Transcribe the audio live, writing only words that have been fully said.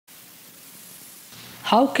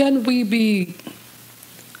How can we be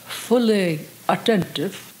fully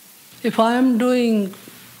attentive if I am doing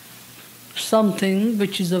something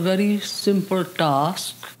which is a very simple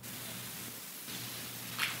task?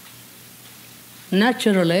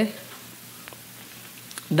 Naturally,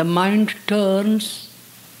 the mind turns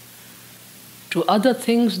to other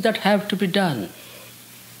things that have to be done.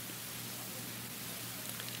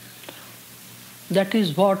 That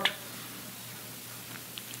is what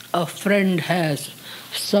a friend has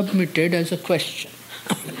submitted as a question.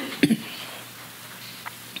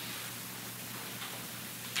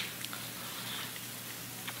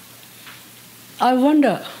 I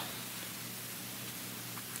wonder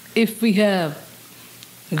if we have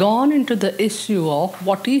gone into the issue of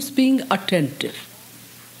what is being attentive.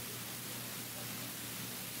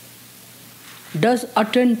 Does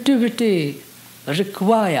attentivity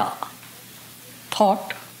require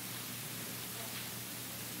thought?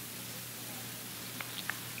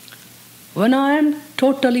 When I am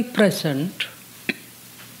totally present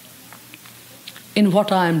in what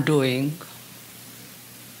I am doing,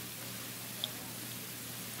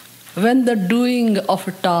 when the doing of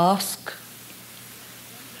a task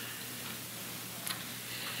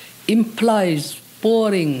implies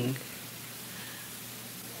pouring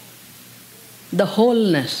the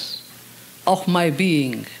wholeness of my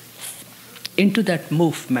being into that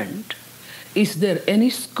movement, is there any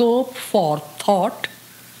scope for thought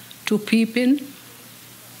to peep in?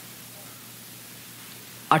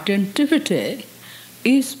 Attentivity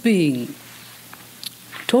is being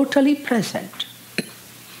totally present,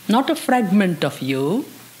 not a fragment of you,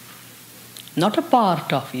 not a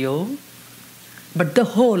part of you, but the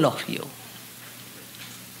whole of you.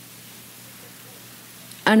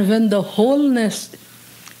 And when the wholeness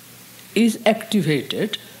is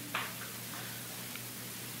activated,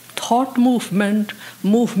 thought movement,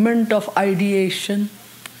 movement of ideation,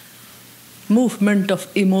 movement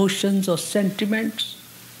of emotions or sentiments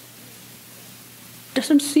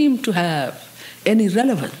doesn't seem to have any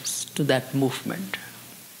relevance to that movement.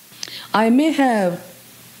 I may have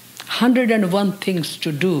 101 things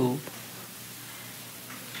to do.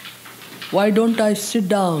 Why don't I sit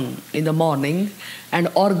down in the morning and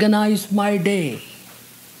organize my day?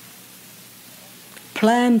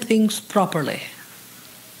 Plan things properly,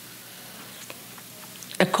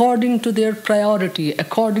 according to their priority,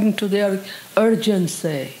 according to their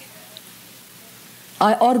urgency.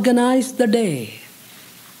 I organize the day.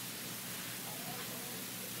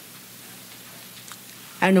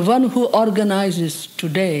 And one who organizes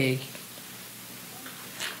today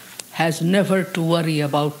has never to worry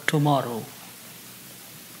about tomorrow.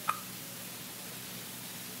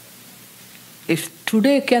 If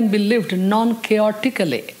today can be lived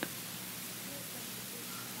non-chaotically,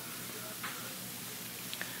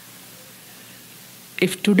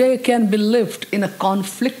 if today can be lived in a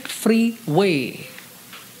conflict-free way,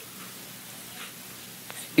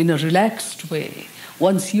 in a relaxed way,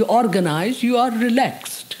 once you organize, you are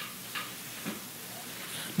relaxed.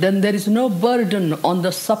 Then there is no burden on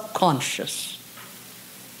the subconscious.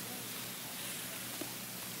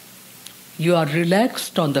 You are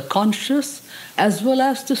relaxed on the conscious as well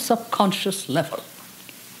as the subconscious level.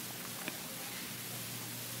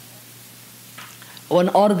 One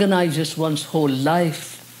organizes one's whole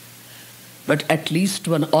life, but at least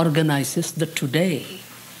one organizes the today.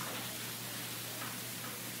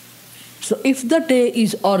 So if the day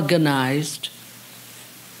is organized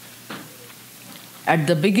at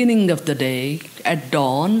the beginning of the day, at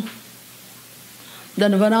dawn,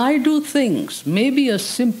 then when I do things, maybe a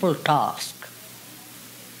simple task,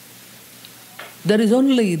 there is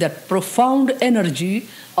only that profound energy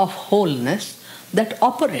of wholeness that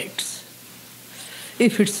operates.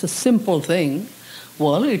 If it's a simple thing,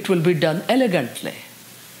 well, it will be done elegantly.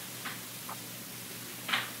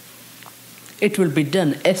 It will be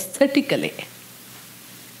done aesthetically.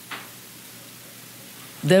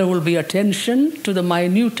 There will be attention to the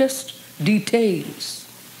minutest details.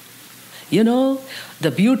 You know,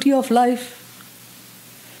 the beauty of life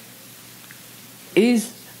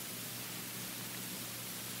is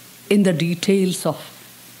in the details of,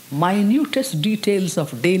 minutest details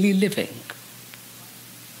of daily living.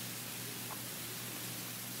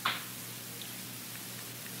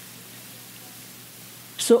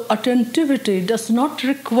 So attentivity does not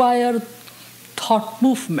require thought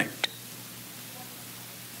movement.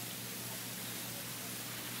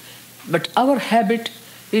 But our habit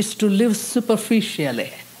is to live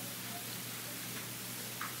superficially.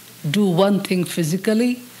 Do one thing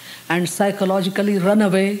physically and psychologically run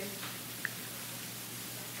away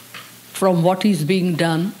from what is being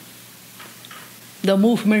done The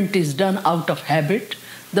movement is done out of habit.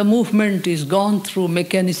 The movement is gone through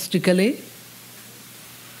mechanistically.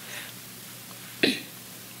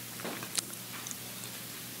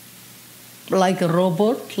 Like a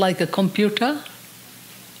robot, like a computer.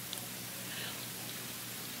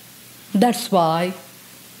 That's why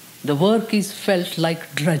the work is felt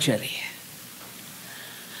like drudgery.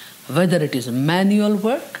 Whether it is manual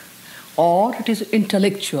work or it is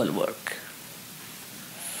intellectual work.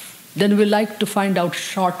 Then we like to find out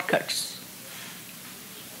shortcuts.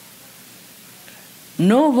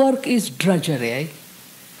 No work is drudgery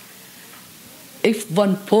if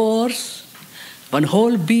one pours one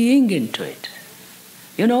whole being into it.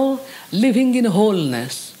 You know, living in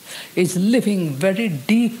wholeness is living very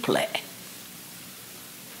deeply,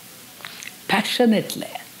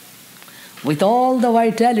 passionately, with all the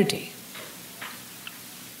vitality,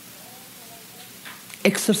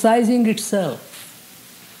 exercising itself.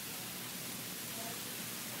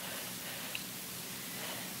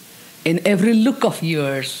 In every look of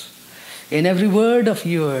yours, in every word of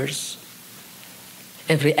yours,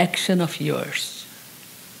 every action of yours.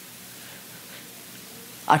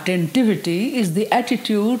 Attentivity is the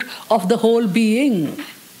attitude of the whole being.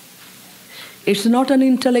 It's not an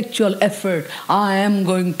intellectual effort. I am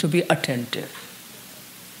going to be attentive.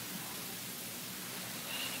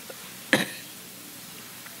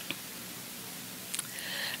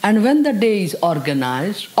 And when the day is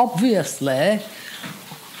organized, obviously,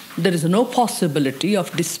 there is no possibility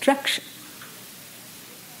of distraction.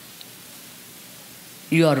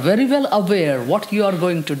 You are very well aware what you are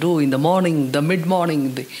going to do in the morning, the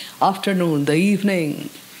mid-morning, the afternoon, the evening.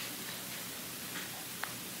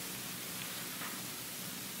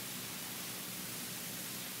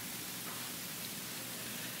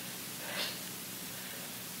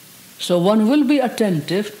 So one will be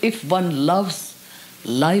attentive if one loves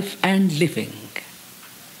life and living.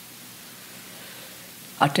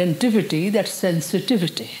 Attentivity, that's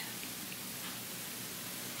sensitivity.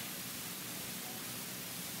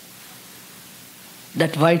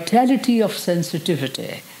 That vitality of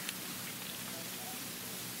sensitivity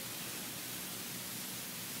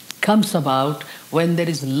comes about when there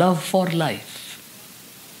is love for life.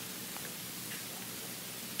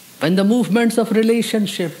 When the movements of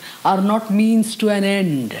relationship are not means to an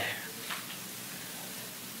end.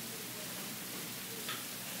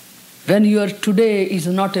 When your today is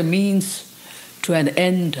not a means to an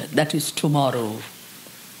end that is tomorrow.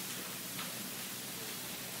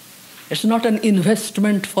 It's not an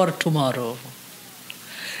investment for tomorrow.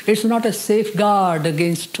 It's not a safeguard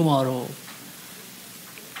against tomorrow.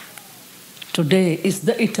 Today is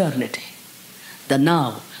the eternity, the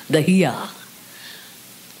now, the here,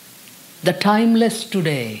 the timeless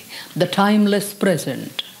today, the timeless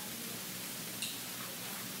present.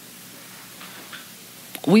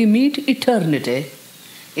 We meet eternity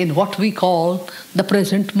in what we call the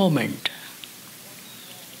present moment.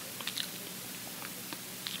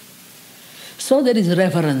 So there is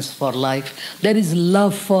reverence for life, there is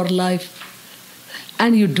love for life,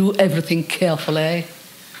 and you do everything carefully,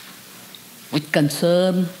 with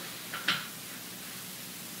concern.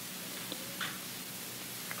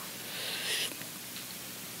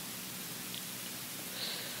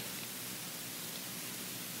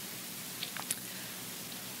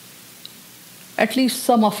 At least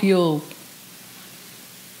some of you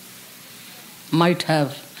might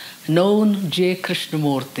have known J.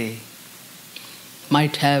 Krishnamurti,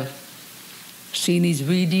 might have seen his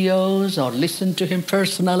videos or listened to him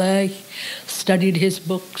personally, studied his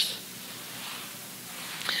books.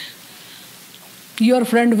 Your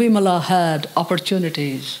friend Vimala had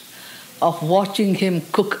opportunities of watching him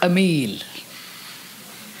cook a meal,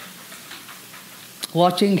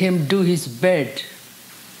 watching him do his bed,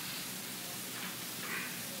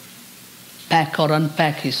 pack or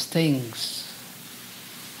unpack his things,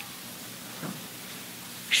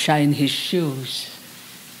 shine his shoes.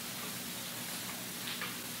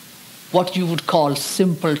 What you would call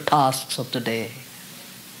simple tasks of the day.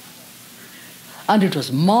 And it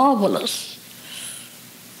was marvelous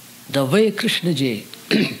the way Krishnaji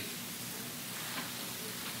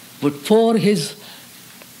would pour his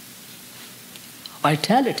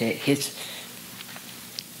vitality, his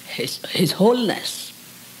wholeness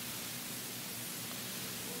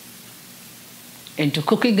into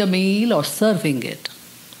cooking a meal or serving it.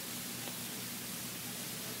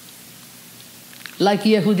 Like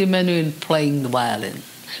Yehudi Menuhin playing the violin,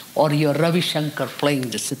 or your Ravi Shankar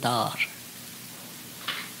playing the sitar.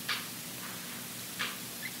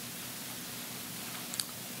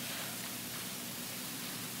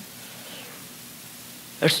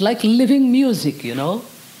 It's like living music, you know.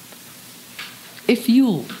 If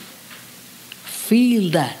you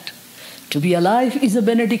feel that to be alive is a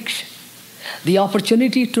benediction, the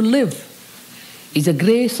opportunity to live is a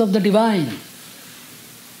grace of the divine.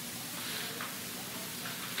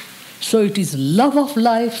 So it is love of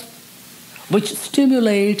life which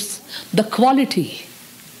stimulates the quality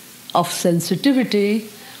of sensitivity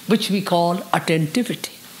which we call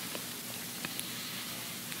attentivity.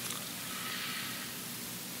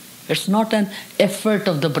 It's not an effort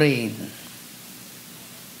of the brain.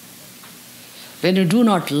 When you do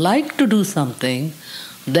not like to do something,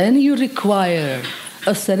 then you require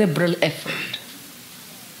a cerebral effort.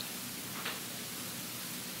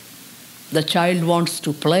 The child wants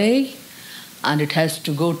to play and it has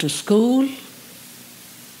to go to school.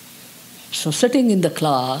 So sitting in the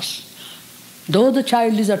class, though the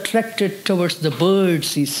child is attracted towards the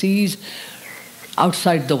birds he sees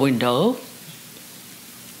outside the window,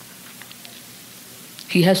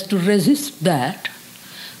 he has to resist that,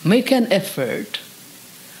 make an effort,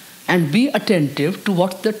 and be attentive to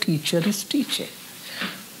what the teacher is teaching.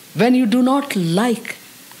 When you do not like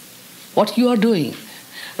what you are doing,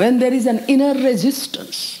 when there is an inner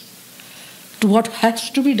resistance to what has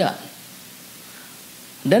to be done,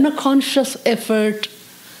 then a conscious effort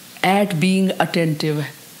at being attentive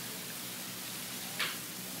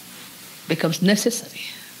becomes necessary.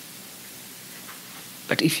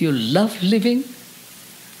 But if you love living,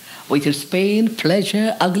 with its pain,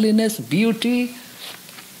 pleasure, ugliness, beauty,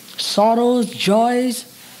 sorrows, joys,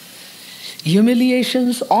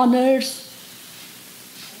 humiliations, honors,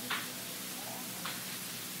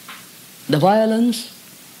 the violence,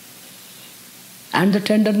 and the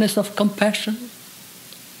tenderness of compassion,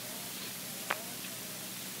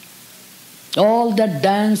 all that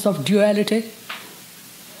dance of duality,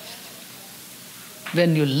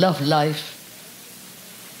 when you love life,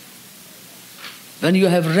 when you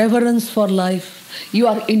have reverence for life, you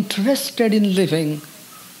are interested in living,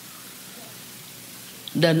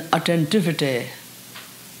 then attentivity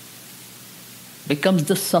becomes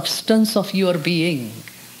the substance of your being,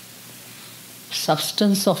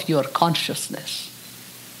 substance of your consciousness.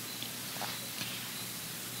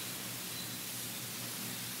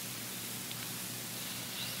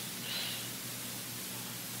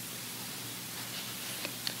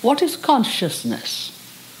 What is consciousness?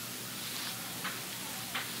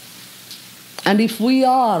 And if we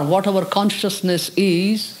are what our consciousness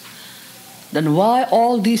is, then why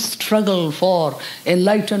all this struggle for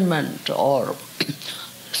enlightenment or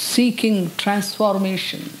seeking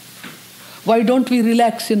transformation? Why don't we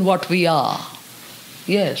relax in what we are?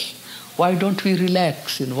 Yes, why don't we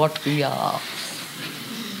relax in what we are?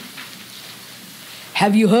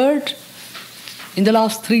 Have you heard in the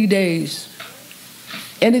last 3 days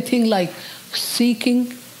anything like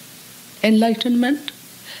seeking enlightenment?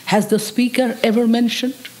 Has the speaker ever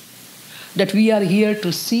mentioned that we are here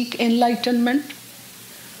to seek enlightenment?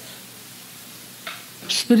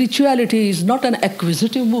 Spirituality is not an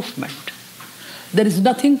acquisitive movement. There is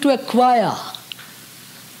nothing to acquire.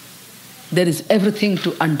 There is everything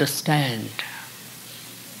to understand.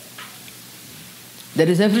 There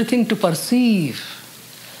is everything to perceive,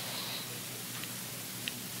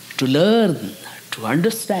 to learn, to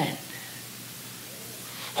understand.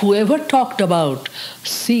 Whoever talked about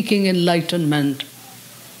seeking enlightenment,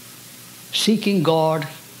 seeking God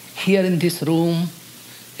here in this room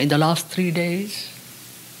in the last 3 days?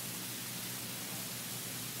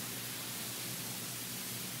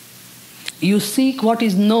 You seek what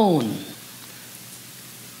is known,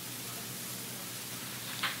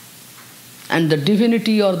 and the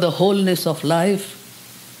divinity or the wholeness of life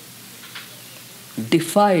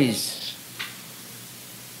defies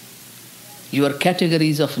your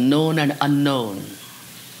categories of known and unknown.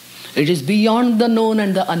 It is beyond the known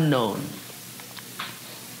and the unknown.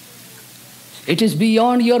 It is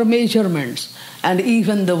beyond your measurements and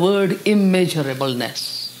even the word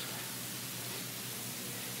immeasurableness.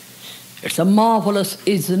 It's a marvelous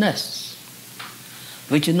isness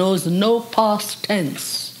which knows no past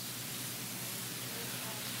tense.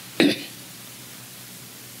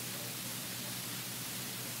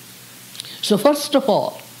 So first of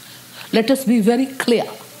all, let us be very clear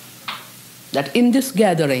that in this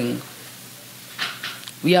gathering,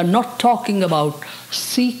 we are not talking about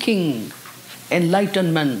seeking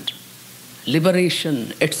enlightenment,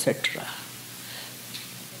 liberation, etc.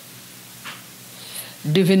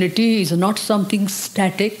 Divinity is not something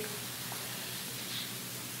static.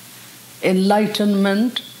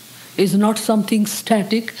 Enlightenment is not something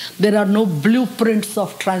static. There are no blueprints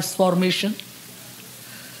of transformation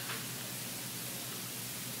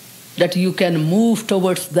that you can move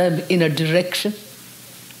towards them in a direction.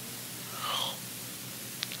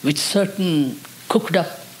 with certain cooked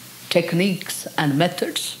up techniques and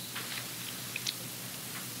methods.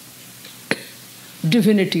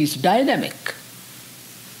 Divinity is dynamic.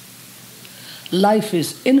 Life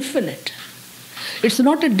is infinite. It's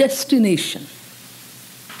not a destination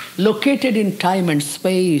located in time and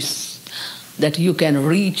space that you can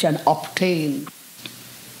reach and obtain.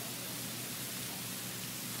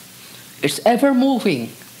 It's ever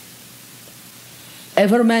moving,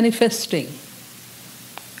 ever manifesting.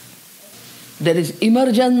 There is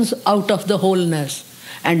emergence out of the wholeness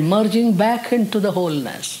and merging back into the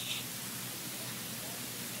wholeness.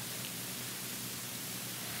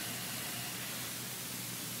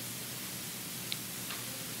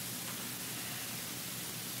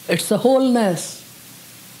 It's a wholeness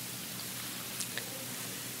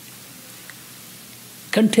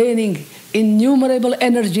containing innumerable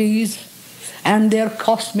energies and their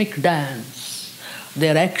cosmic dance,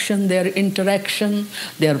 their action, their interaction,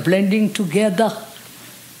 their blending together,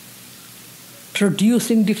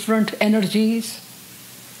 producing different energies.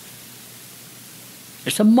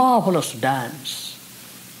 It's a marvelous dance.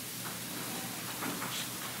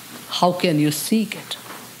 How can you seek it?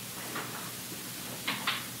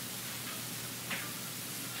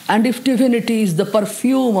 And if divinity is the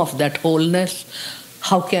perfume of that wholeness,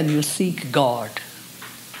 how can you seek God?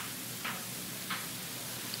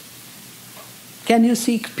 Can you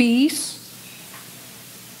seek peace,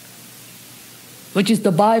 which is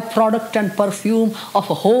the byproduct and perfume of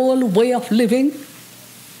a whole way of living?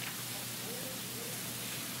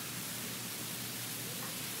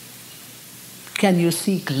 Can you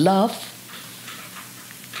seek love?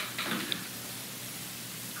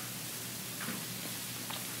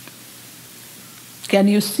 Can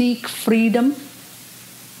you seek freedom?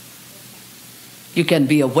 You can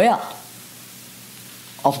be aware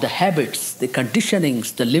of the habits, the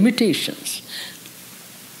conditionings, the limitations,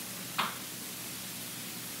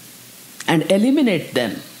 and eliminate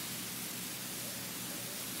them.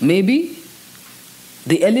 Maybe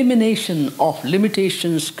the elimination of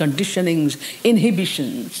limitations, conditionings,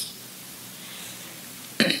 inhibitions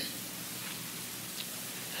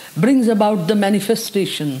brings about the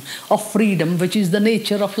manifestation of freedom, which is the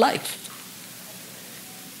nature of life.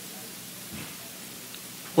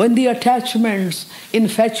 When the attachments,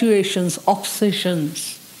 infatuations,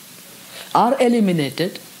 obsessions are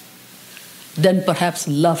eliminated, then perhaps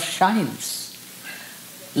love shines.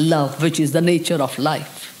 Love, which is the nature of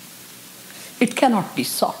life. It cannot be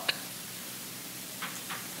sought.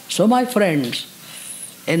 So, my friends,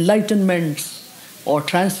 enlightenments or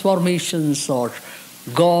transformations or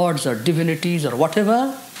gods or divinities or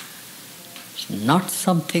whatever, it's not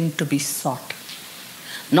something to be sought,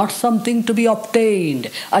 not something to be obtained,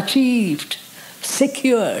 achieved,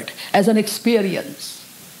 secured as an experience.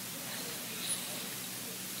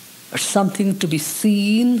 It's something to be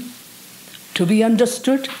seen, to be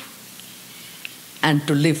understood, and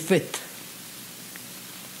to live with,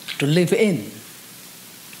 to live in.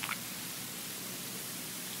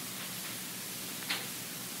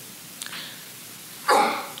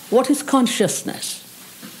 What is consciousness?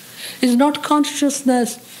 Is not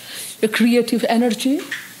consciousness a creative energy?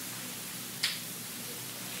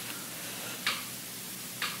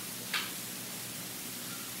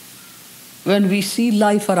 When we see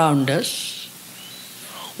life around us,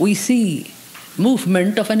 we see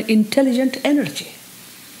movement of an intelligent energy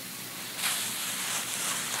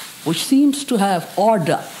which seems to have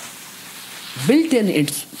order built in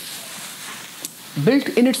its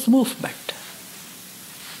movement.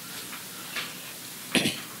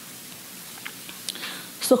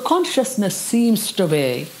 So consciousness seems to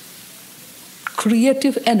be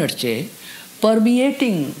creative energy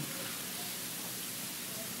permeating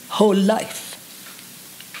whole life.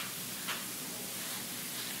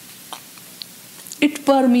 It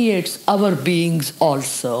permeates our beings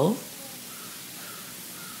also,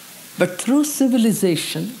 but through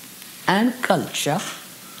civilization and culture,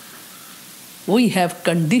 we have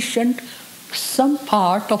conditioned some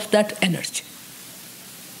part of that energy.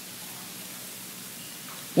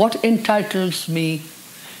 What entitles me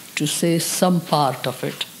to say some part of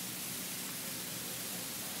it?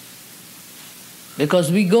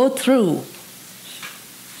 Because we go through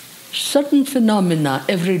certain phenomena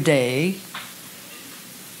every day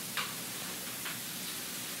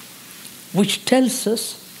which tells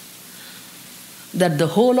us that the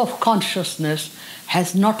whole of consciousness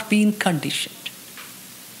has not been conditioned.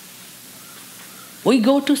 We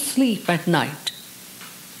go to sleep at night.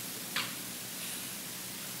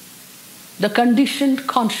 The conditioned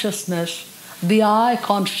consciousness, the I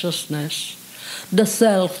consciousness, the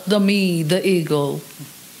self, the me, the ego,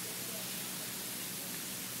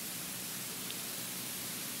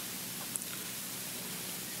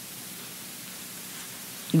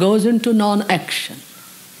 goes into non-action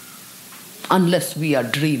unless we are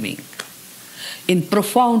dreaming. In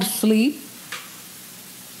profound sleep,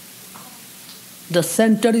 the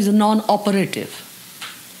center is non-operative.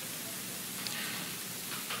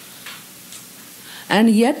 And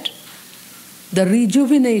yet, the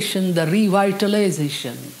rejuvenation, the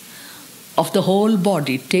revitalization of the whole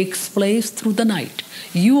body takes place through the night.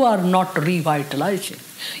 You are not revitalizing.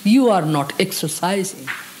 You are not exercising.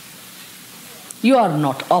 You are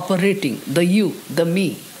not operating the you, the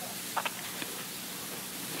me.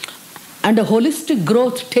 And a holistic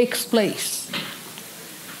growth takes place.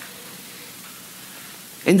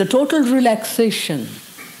 In the total relaxation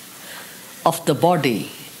of the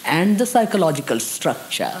body and the psychological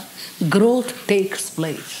structure, growth takes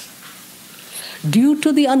place. Due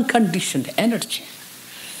to the unconditioned energy,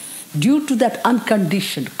 due to that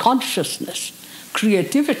unconditioned consciousness,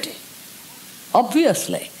 creativity,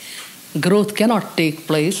 obviously, growth cannot take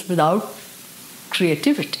place without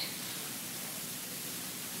creativity.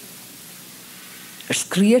 It's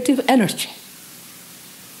creative energy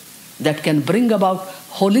that can bring about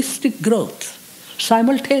holistic growth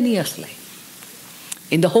simultaneously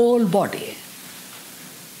in the whole body.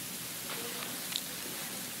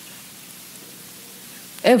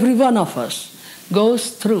 Every one of us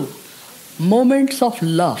goes through moments of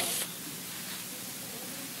love.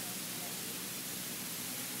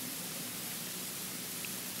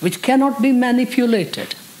 Which cannot be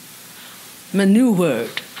manipulated,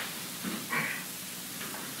 maneuvered.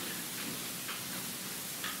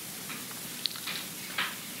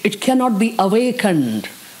 It cannot be awakened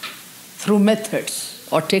through methods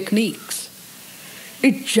or techniques.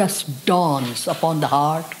 It just dawns upon the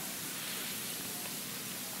heart.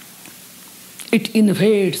 It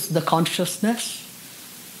invades the consciousness.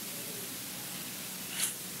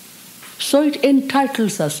 So it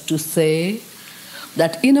entitles us to say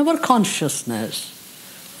that in our consciousness,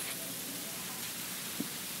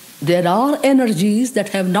 there are energies that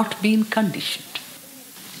have not been conditioned.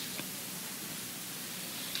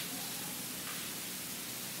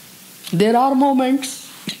 There are moments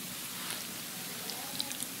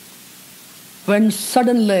when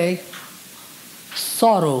suddenly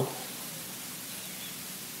sorrow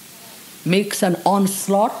makes an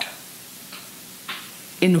onslaught,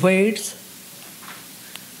 invades,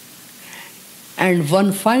 and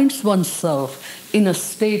one finds oneself in a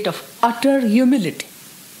state of utter humility.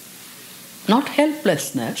 Not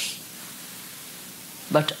helplessness,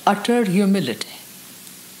 but utter humility.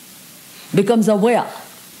 Becomes aware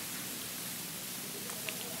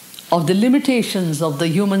of the limitations of the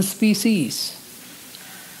human species.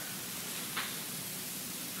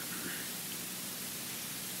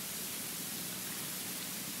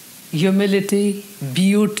 Humility,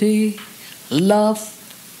 beauty, love,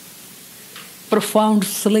 profound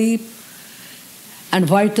sleep, and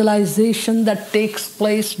vitalization that takes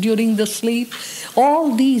place during the sleep,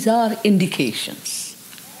 all these are indications.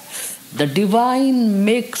 The divine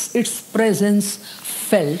makes its presence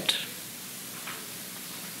felt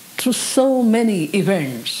through so many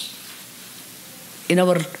events in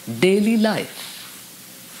our daily life.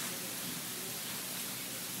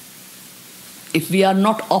 If we are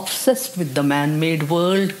not obsessed with the man-made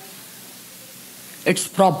world, its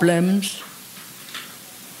problems,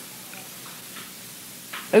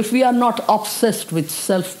 if we are not obsessed with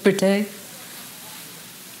self-pity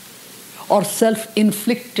or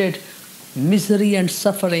self-inflicted misery and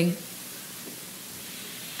suffering,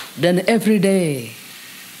 then every day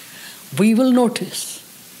we will notice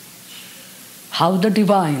how the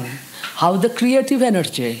divine, how the creative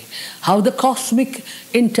energy, how the cosmic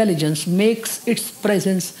intelligence makes its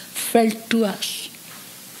presence felt to us.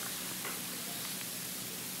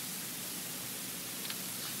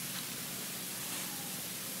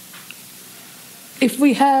 If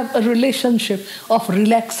we have a relationship of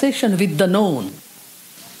relaxation with the known,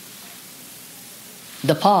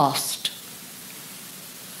 the past,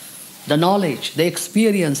 the knowledge, the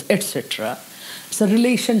experience, etc., it's a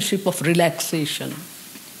relationship of relaxation.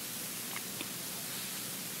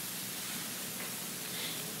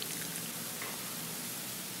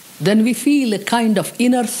 Then we feel a kind of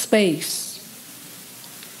inner space,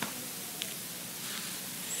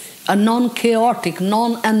 a non-chaotic,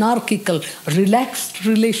 non-anarchical, relaxed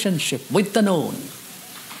relationship with the known.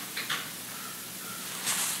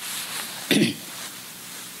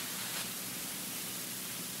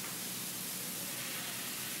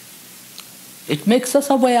 It makes us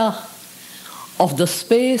aware of the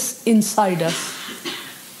space inside us,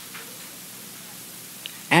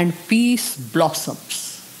 and peace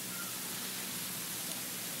blossoms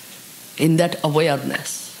in that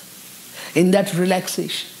awareness. in that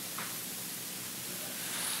relaxation.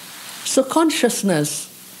 So consciousness,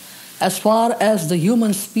 as far as the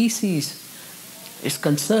human species is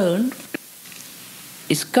concerned,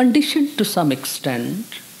 is conditioned to some extent,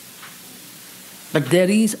 but there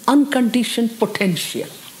is unconditioned potential.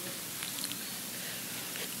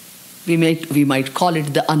 We might call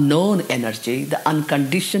it the unknown energy, the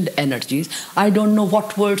unconditioned energies. I don't know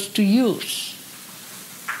what words to use.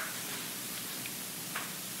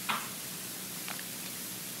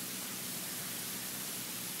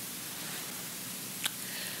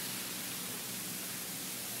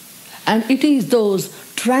 And it is those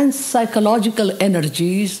trans-psychological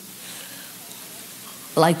energies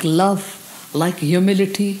like love, like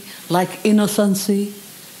humility, like innocency,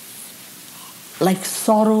 like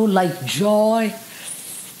sorrow, like joy.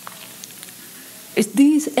 It's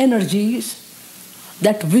these energies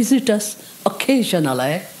that visit us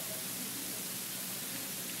occasionally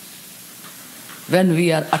when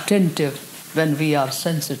we are attentive, when we are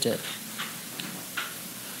sensitive,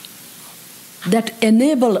 that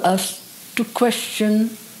enable us to question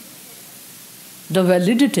the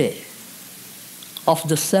validity of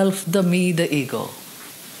the self, the me, the ego.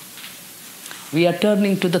 We are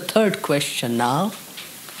turning to the third question now.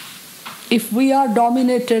 If we are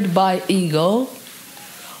dominated by ego,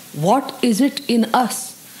 what is it in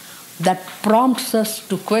us that prompts us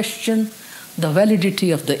to question the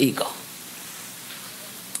validity of the ego?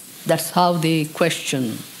 That's how the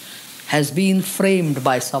question has been framed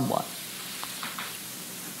by someone.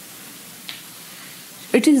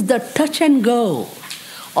 It is the touch and go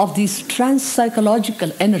of these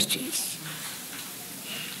trans-psychological energies,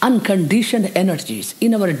 unconditioned energies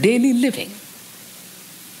in our daily living,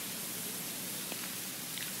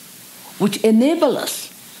 which enable us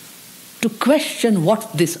to question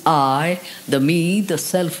what this I, the me, the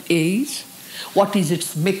self is, what is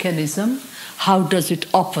its mechanism, how does it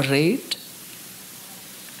operate.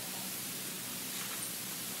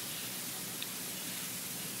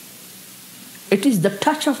 It is the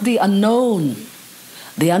touch of the unknown,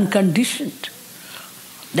 the unconditioned,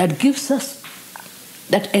 that gives us,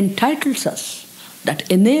 that entitles us, that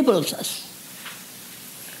enables us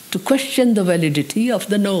to question the validity of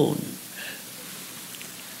the known.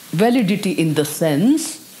 Validity in the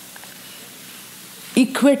sense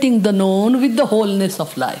equating the known with the wholeness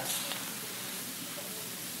of life.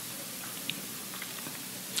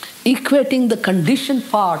 Equating the conditioned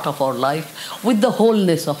part of our life with the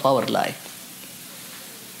wholeness of our life.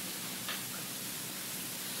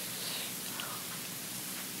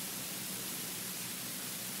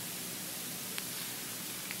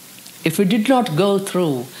 If we did not go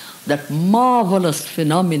through that marvelous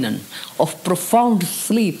phenomenon of profound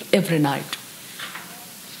sleep every night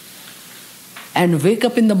and wake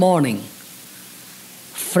up in the morning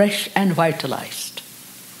fresh and vitalized,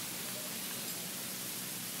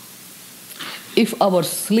 if our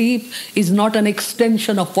sleep is not an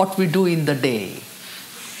extension of what we do in the day,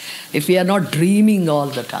 if we are not dreaming all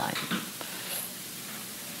the time,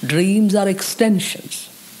 dreams are extensions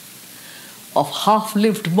of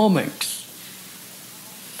half-lived moments,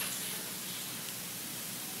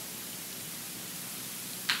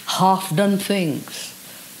 half-done things,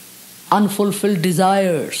 unfulfilled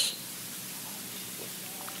desires,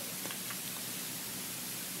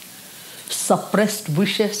 suppressed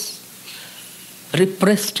wishes,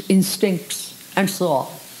 repressed instincts, and so on.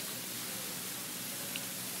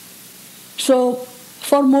 So,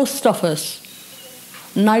 for most of us,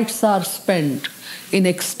 nights are spent in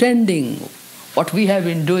extending what we have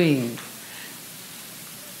been doing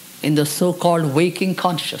in the so-called waking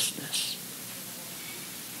consciousness.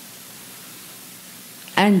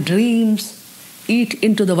 And dreams eat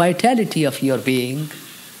into the vitality of your being,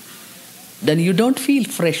 then you don't feel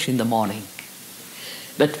fresh in the morning.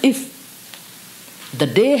 But if the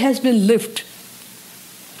day has been lived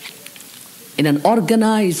in an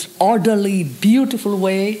organized, orderly, beautiful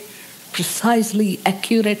way, precisely,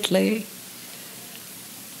 accurately,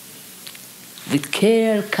 with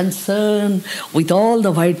care, concern, with all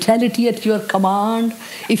the vitality at your command,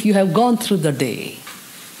 if you have gone through the day,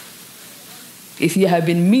 if you have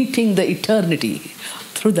been meeting the eternity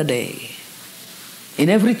through the day, in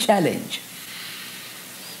every challenge,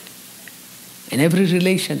 in every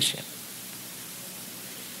relationship,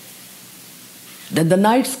 then the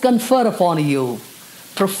nights confer upon you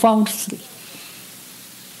profound sleep,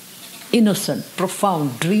 innocent,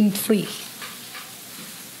 profound, dream-free.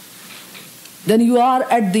 Then you are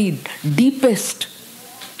at the deepest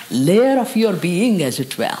layer of your being, as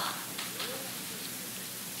it were.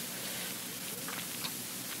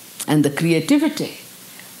 And the creativity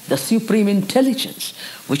the supreme intelligence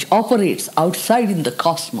which operates outside in the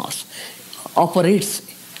cosmos, operates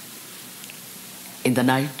in the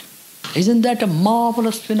night. Isn't that a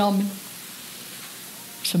marvelous phenomenon?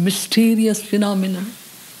 It's a mysterious phenomenon.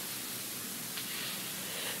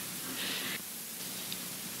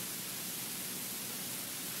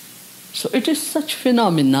 So it is such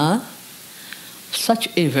phenomena,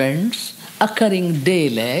 such events occurring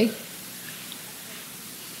daily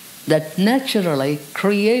that naturally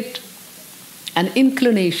create an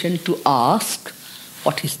inclination to ask,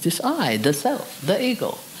 what is this I, the self, the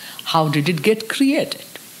ego? How did it get created?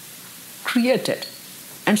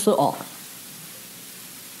 And so on.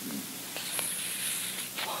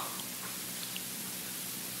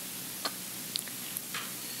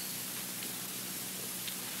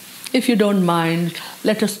 If you don't mind,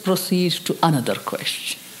 let us proceed to another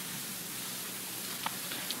question.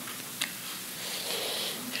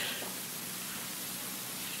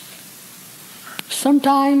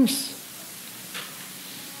 Sometimes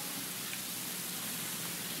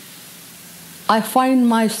I find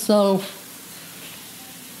myself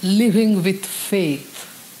living with faith,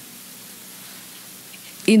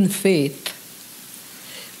 in faith,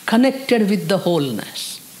 connected with the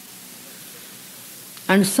wholeness.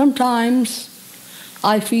 And sometimes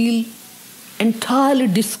I feel entirely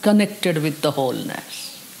disconnected with the wholeness.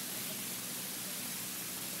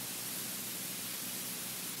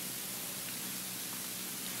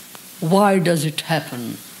 Why does it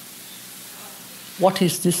happen? What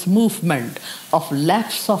is this movement of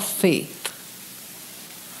lapse of faith?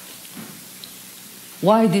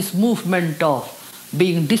 Why this movement of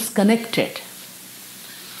being disconnected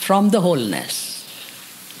from the wholeness?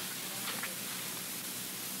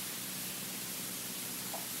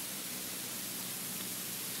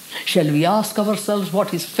 Shall we ask ourselves,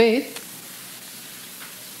 what is faith?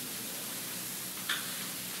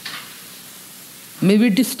 May we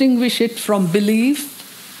distinguish it from belief?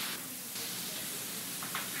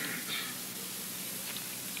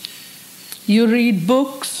 You read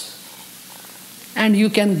books and you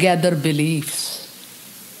can gather beliefs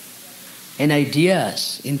in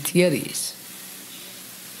ideas, in theories.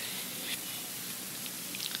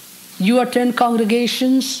 You attend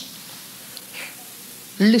congregations,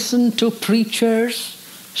 listen to preachers,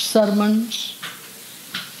 sermons,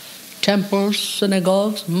 temples,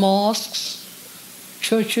 synagogues, mosques,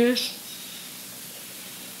 churches,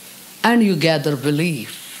 and you gather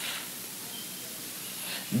belief.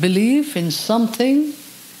 Belief in something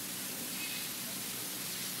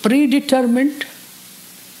predetermined,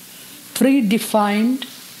 predefined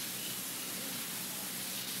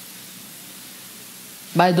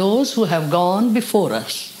by those who have gone before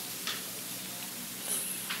us.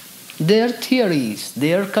 Their theories,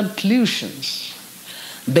 their conclusions,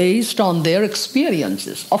 based on their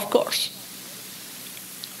experiences, of course.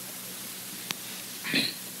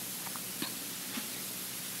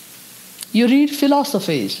 You read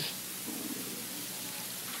philosophies,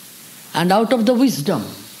 and out of the wisdom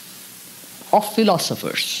of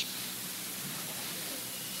philosophers,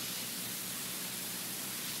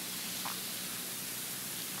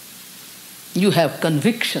 you have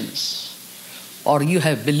convictions or you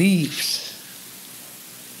have beliefs.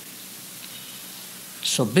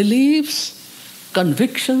 So beliefs,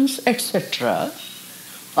 convictions, etc.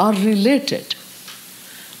 are related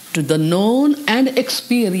to the known and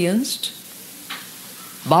experienced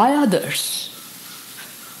by others.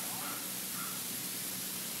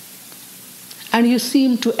 And you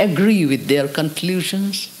seem to agree with their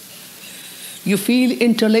conclusions. You feel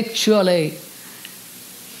intellectually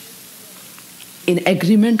in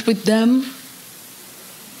agreement with them,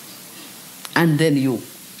 and then you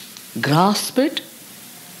grasp it,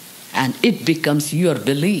 and it becomes your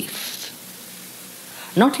belief,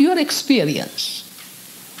 not your experience.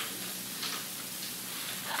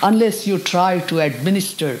 Unless you try to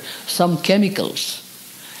administer some chemicals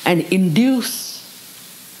and induce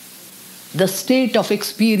the state of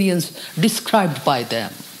experience described by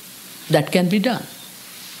them, that can be done.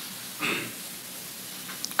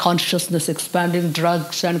 Consciousness expanding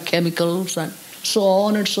drugs and chemicals and so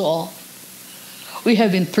on and so on. We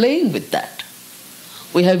have been playing with that.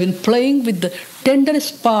 We have been playing with the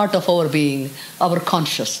tenderest part of our being, our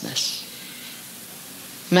consciousness.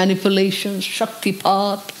 Manipulations,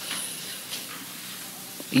 Shaktipat,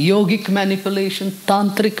 yogic manipulation,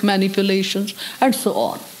 tantric manipulations, and so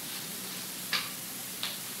on.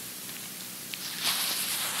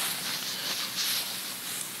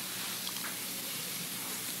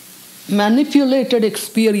 Manipulated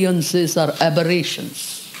experiences are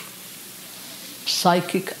aberrations,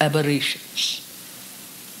 psychic aberrations.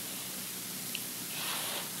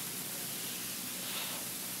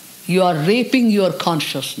 You are raping your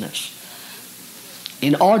consciousness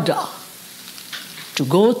in order to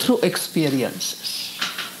go through experiences.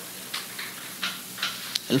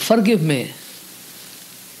 Well, forgive me,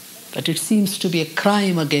 but it seems to be a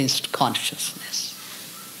crime against consciousness.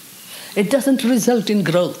 It doesn't result in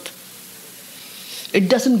growth. It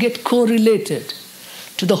doesn't get correlated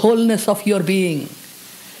to the wholeness of your being.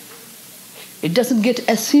 It doesn't get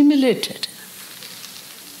assimilated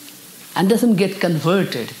and doesn't get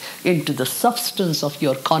converted into the substance of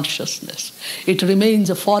your consciousness. It remains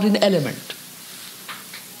a foreign element.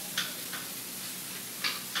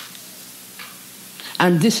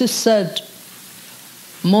 And this is said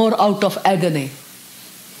more out of agony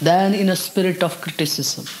than in a spirit of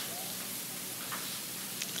criticism.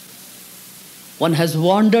 One has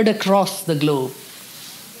wandered across the globe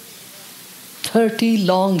 30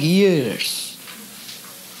 long years.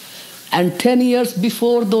 And 10 years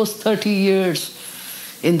before those 30 years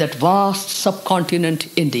in that vast subcontinent,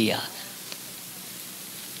 India.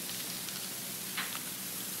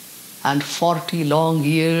 And 40 long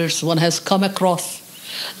years one has come across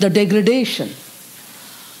the degradation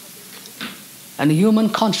and human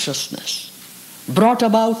consciousness brought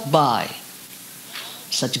about by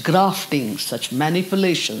such grafting, such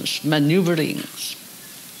manipulations, maneuverings,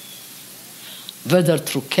 whether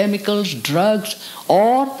through chemicals, drugs,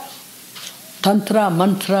 or tantra,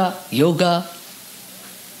 mantra, yoga,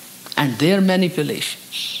 and their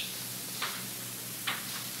manipulations.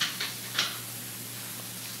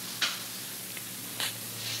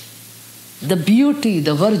 The beauty,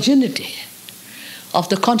 the virginity of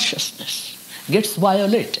the consciousness gets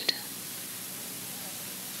violated.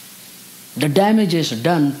 The damage is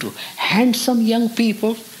done to handsome young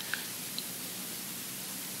people.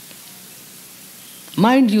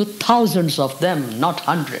 Mind you, thousands of them, not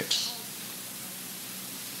hundreds.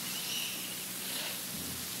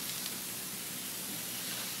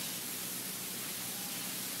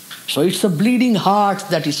 So it's a bleeding heart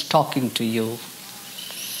that is talking to you.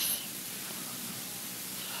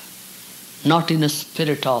 Not in a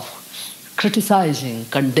spirit of criticizing,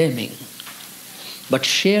 condemning, but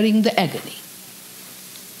sharing the agony.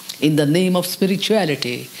 In the name of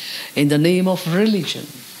spirituality, in the name of religion.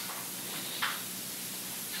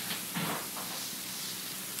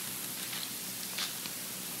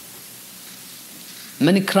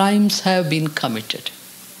 Many crimes have been committed.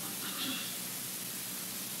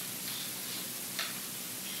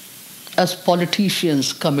 As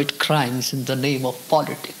politicians commit crimes in the name of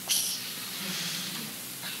politics.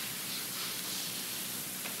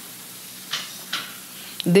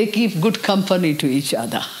 They keep good company to each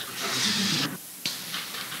other.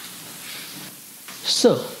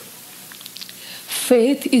 So,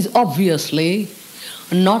 faith is obviously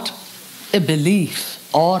not a belief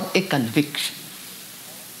or a conviction.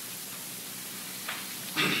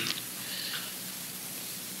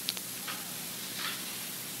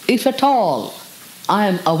 If at all I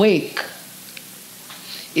am awake,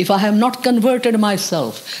 if I have not converted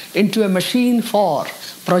myself into a machine for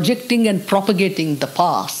projecting and propagating the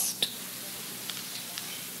past,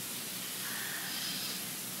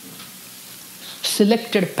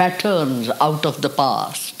 selected patterns out of the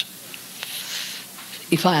past,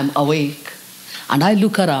 if I am awake and I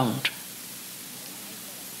look around,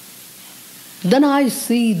 then I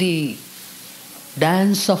see the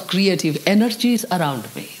dance of creative energies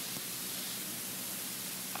around me.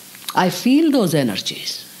 I feel those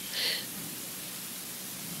energies.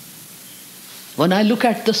 When I look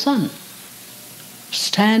at the sun,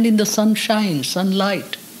 stand in the sunshine,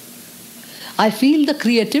 sunlight, I feel the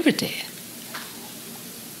creativity.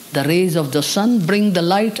 The rays of the sun bring the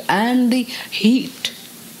light and the heat,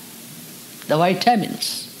 the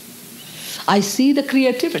vitamins. I see the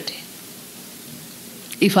creativity.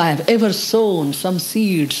 If I have ever sown some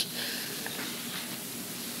seeds,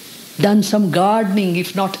 done some gardening,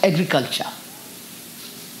 if not agriculture.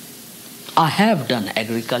 I have done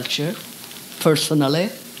agriculture personally,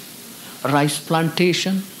 rice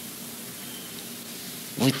plantation,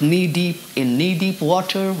 with knee-deep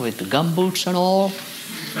water, with gumboots and all.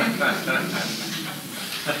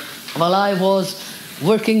 While I was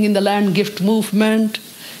working in the land gift movement,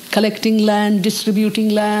 collecting land, distributing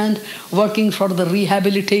land, working for the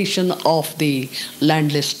rehabilitation of the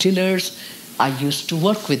landless tillers, I used to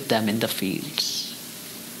work with them in the fields.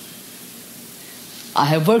 I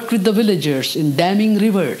have worked with the villagers in damming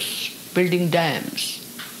rivers, building dams,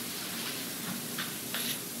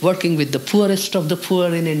 working with the poorest of the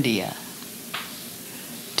poor in India.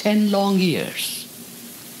 10 long years.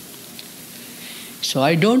 So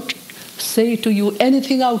I don't say to you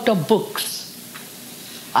anything out of books.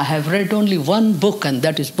 I have read only one book, and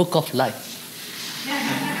that is Book of Life.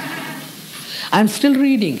 I'm still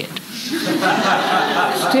reading it.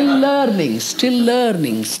 Still learning,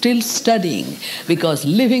 still studying, because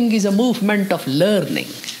living is a movement of learning.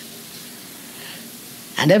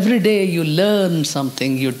 And every day you learn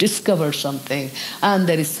something, you discover something, and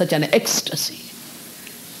there is such an ecstasy.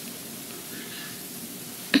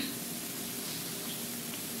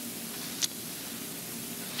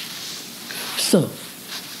 So,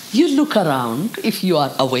 you look around, if you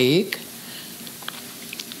are awake,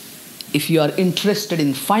 if you are interested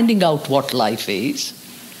in finding out what life is,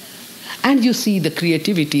 and you see the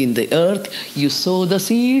creativity in the earth, you sow the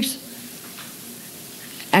seeds,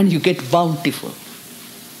 and you get bountiful.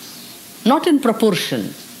 Not in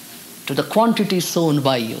proportion to the quantity sown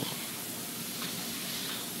by you.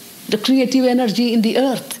 The creative energy in the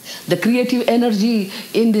earth, the creative energy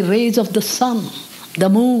in the rays of the sun, the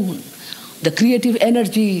moon, the creative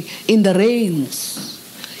energy in the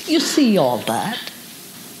rains. You see all that.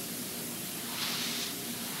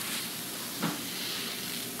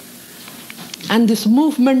 And this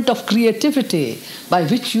movement of creativity by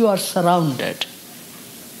which you are surrounded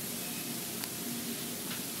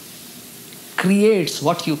creates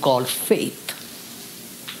what you call faith.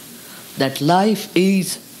 That life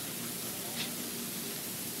is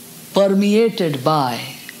permeated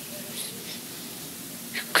by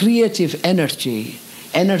creative energy,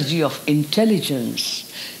 energy of intelligence,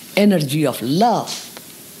 energy of love.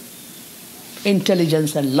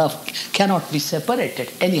 Intelligence and love cannot be separated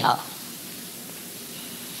anyhow.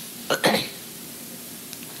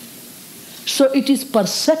 So it is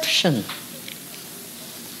perception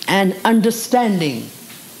and understanding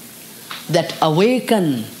that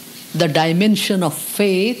awaken the dimension of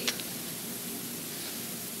faith,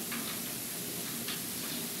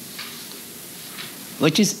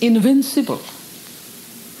 which is invincible.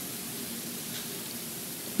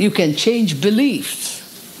 You can change beliefs.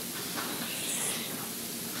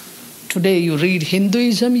 Today you read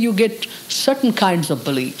Hinduism, you get certain kinds of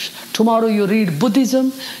beliefs. Tomorrow you read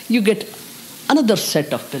Buddhism, you get another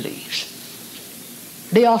set of beliefs.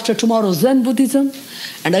 Day after tomorrow Zen Buddhism,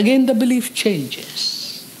 and again the belief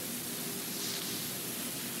changes.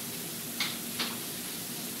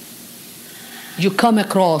 You come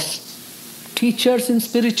across teachers in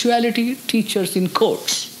spirituality, teachers in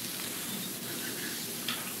courts.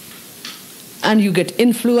 And you get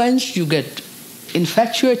influenced, you get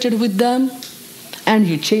infatuated with them, and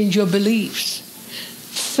you change your beliefs.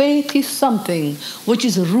 Faith is something which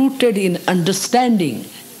is rooted in understanding,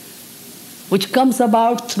 which comes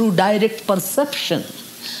about through direct perception,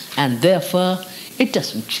 and therefore it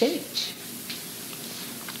doesn't change.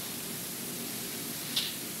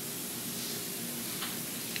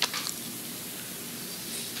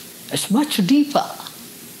 It's much deeper.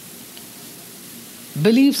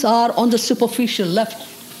 Beliefs are on the superficial level.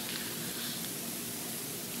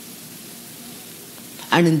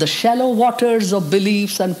 And in the shallow waters of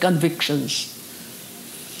beliefs and convictions,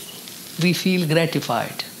 we feel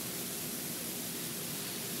gratified.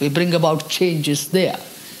 We bring about changes there,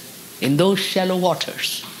 in those shallow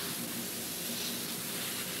waters.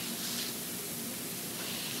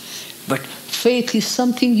 But faith is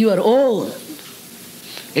something your own.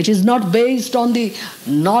 It is not based on the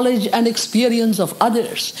knowledge and experience of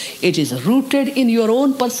others. It is rooted in your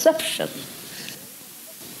own perception.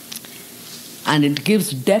 And it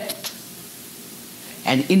gives depth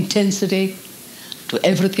and intensity to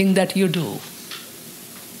everything that you do.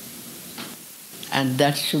 And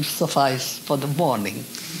that should suffice for the morning.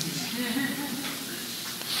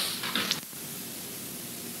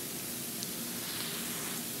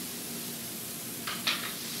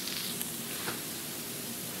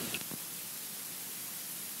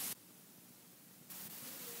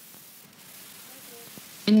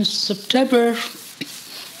 In September,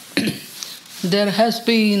 there has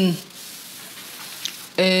been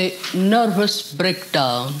a nervous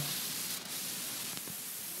breakdown.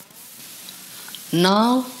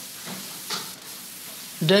 Now,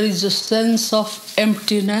 there is a sense of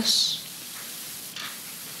emptiness,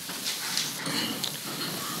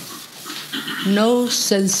 no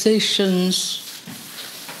sensations,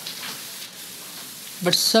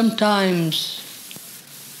 but sometimes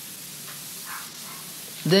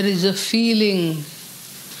there is a feeling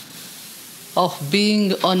of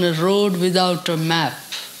being on a road without a map.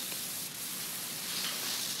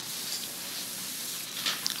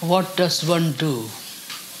 What does one do?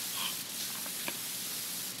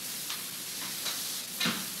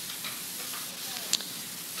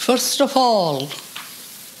 First of all,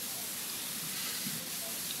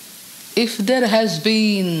 if there has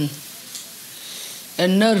been a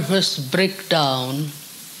nervous breakdown,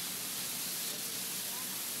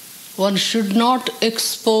 one should not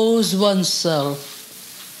expose oneself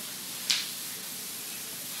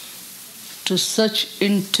to such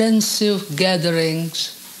intensive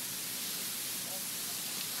gatherings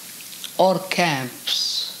or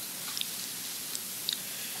camps.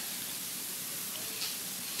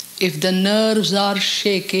 If the nerves are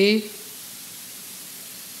shaky,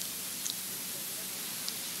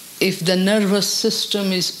 if the nervous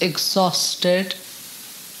system is exhausted,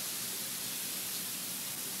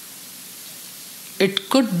 it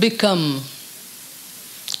could become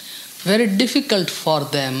very difficult for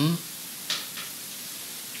them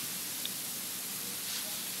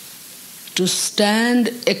to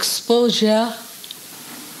stand exposure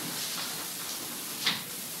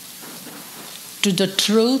to the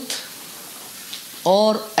truth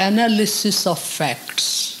or analysis of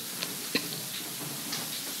facts.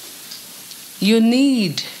 You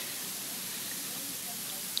need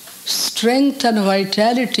strength and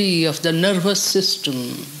vitality of the nervous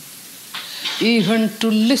system even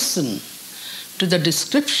to listen to the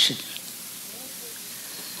description,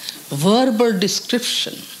 verbal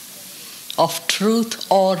description of truth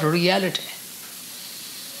or reality.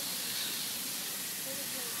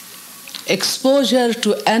 Exposure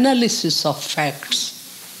to analysis of facts.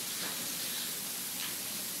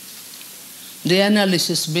 The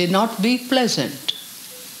analysis may not be pleasant.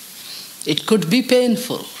 It could be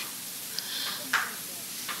painful.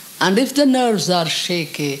 And if the nerves are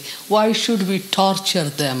shaky, why should we torture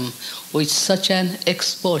them with such an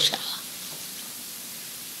exposure?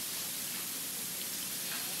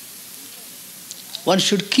 One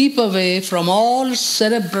should keep away from all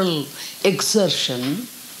cerebral exertion.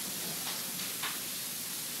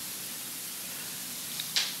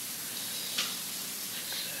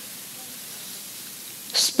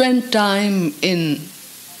 Spend time in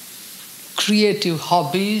creative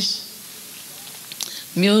hobbies,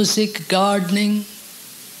 music, gardening,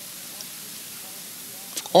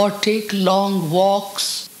 or take long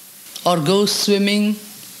walks, or go swimming,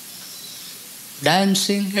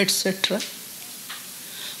 dancing, etc.,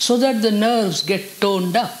 so that the nerves get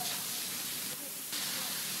toned up.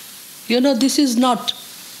 You know, this is not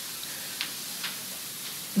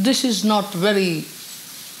very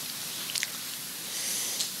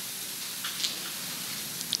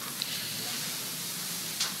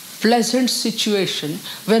pleasant situation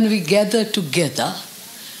when we gather together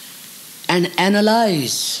and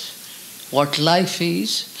analyze what life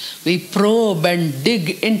is. We probe and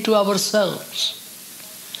dig into ourselves,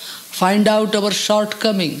 find out our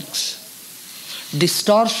shortcomings,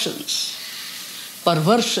 distortions,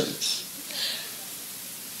 perversions.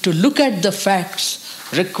 To look at the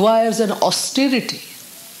facts requires an austerity.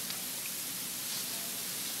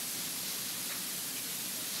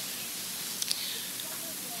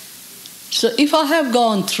 So if I have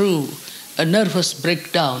gone through a nervous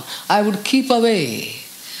breakdown, I would keep away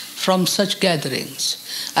from such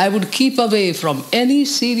gatherings. I would keep away from any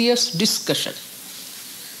serious discussion.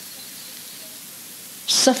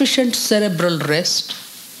 Sufficient cerebral rest,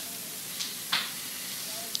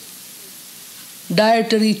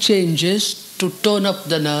 dietary changes to tone up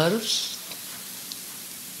the nerves,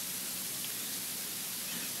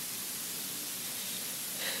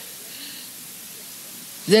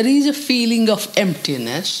 there is a feeling of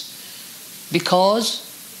emptiness because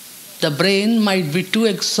the brain might be too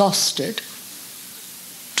exhausted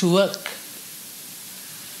to work.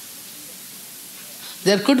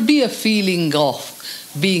 There could be a feeling of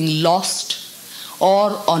being lost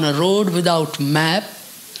or on a road without map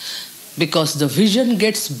because the vision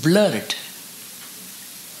gets blurred.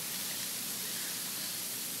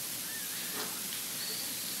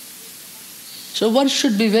 So one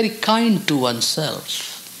should be very kind to oneself.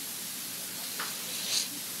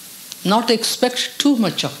 Not expect too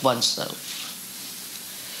much of oneself.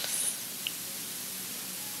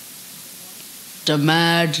 The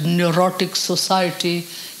mad, neurotic society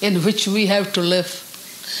in which we have to live,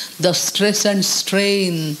 the stress and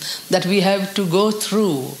strain that we have to go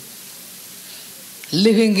through,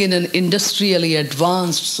 living in an industrially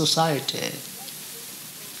advanced society,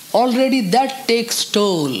 already that takes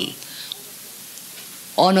toll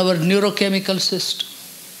on our neurochemical system.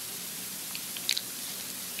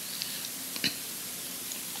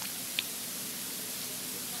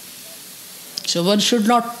 So one should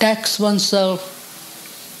not tax oneself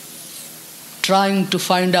trying to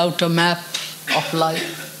find out a map of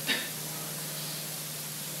life.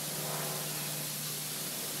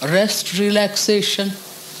 Rest, relaxation,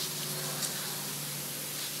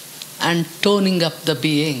 and toning up the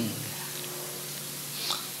being.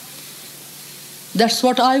 That's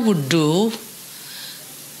what I would do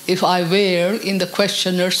if I were in the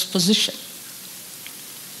questioner's position.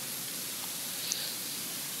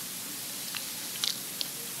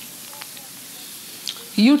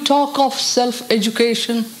 You talk of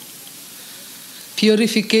self-education,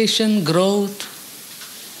 purification, growth.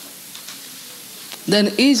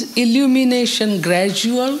 Then is illumination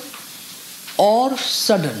gradual or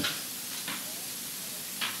sudden?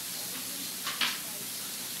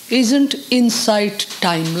 Isn't insight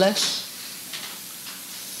timeless?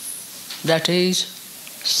 That is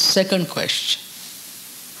second question.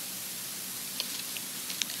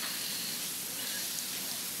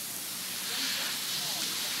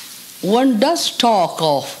 One does talk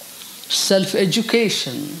of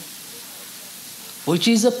self-education, which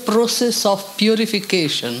is a process of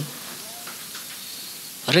purification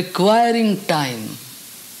requiring time,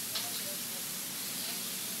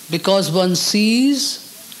 because one sees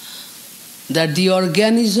that the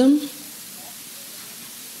organism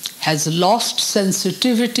has lost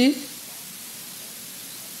sensitivity,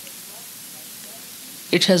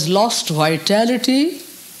 it has lost vitality,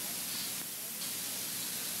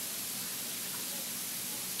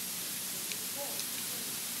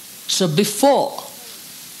 so before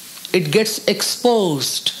it gets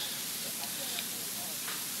exposed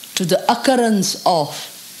to the occurrence of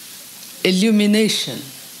illumination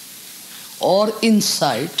or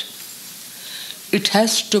insight, it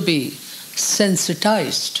has to be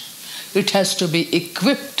sensitized, it has to be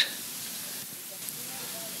equipped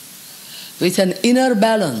with an inner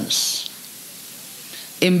balance.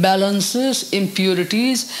 Imbalances,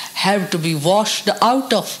 impurities have to be washed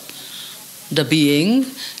out of the being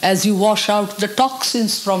as you wash out the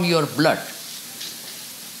toxins from your blood.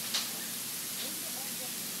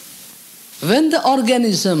 When the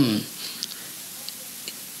organism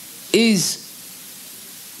is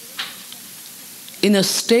in a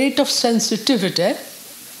state of sensitivity,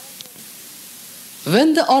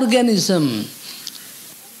 when the organism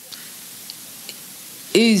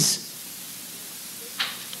is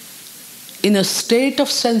in a state of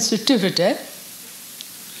sensitivity,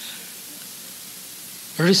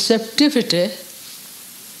 receptivity,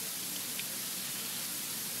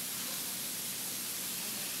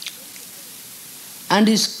 and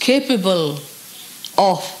is capable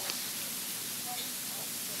of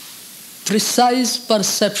precise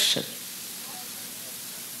perception,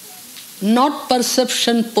 not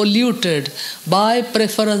perception polluted by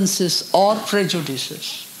preferences or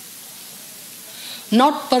prejudices,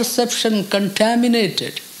 not perception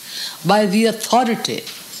contaminated by the authority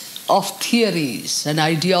of theories and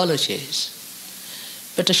ideologies,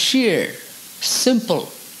 but a sheer, simple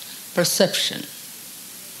perception.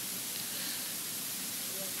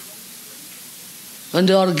 When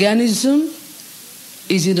the organism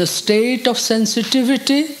is in a state of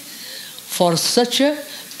sensitivity for such a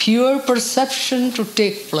pure perception to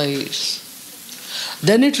take place,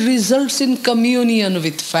 then it results in communion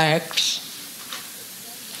with facts,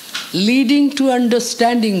 leading to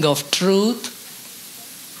understanding of truth,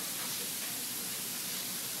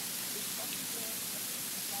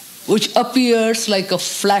 which appears like a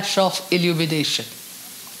flash of illumination.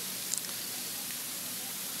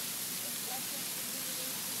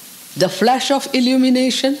 The flash of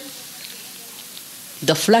illumination,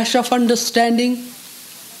 the flash of understanding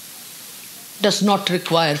does not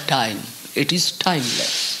require time. It is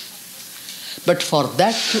timeless. But for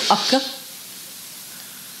that to occur,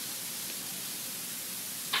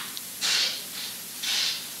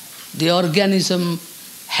 the organism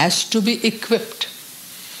has to be equipped.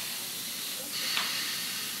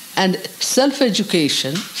 And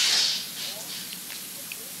self-education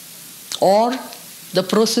or the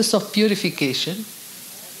process of purification,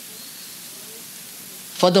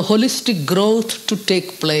 for the holistic growth to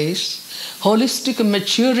take place, holistic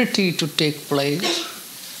maturity to take place,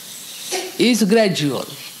 is gradual.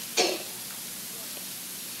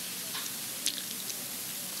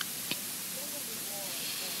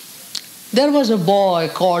 There was a boy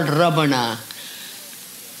called Ramana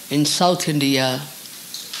in South India.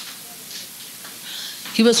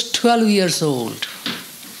 He was 12 years old,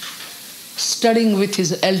 studying with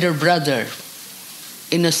his elder brother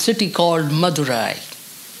in a city called Madurai.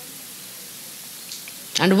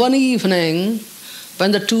 And one evening,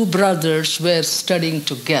 when the two brothers were studying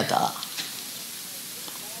together,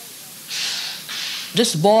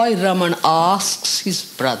 this boy Raman asks his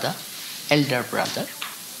brother, elder brother,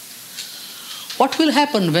 what will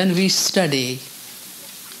happen when we study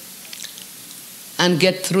and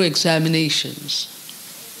get through examinations?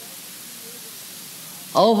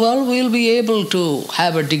 Oh, well, we'll be able to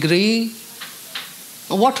have a degree,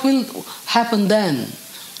 What will happen then?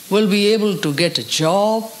 We'll be able to get a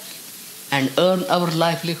job and earn our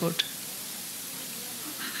livelihood.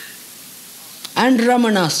 And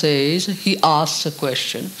Ramana says, he asks a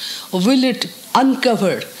question, will it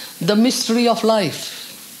uncover the mystery of life?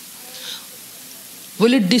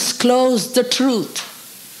 Will it disclose the truth,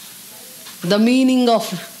 the meaning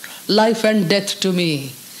of life and death to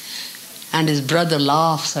me? And his brother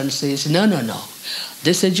laughs and says, no, no, no.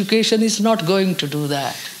 This education is not going to do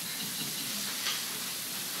that.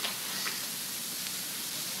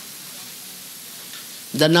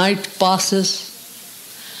 The night passes,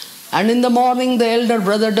 and in the morning the elder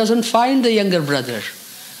brother doesn't find the younger brother.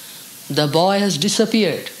 The boy has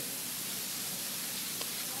disappeared.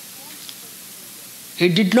 He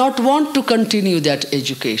did not want to continue that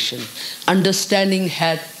education. Understanding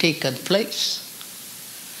had taken place.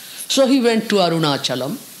 So he went to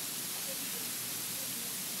Arunachalam.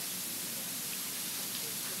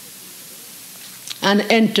 And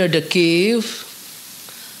entered a cave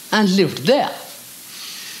and lived there.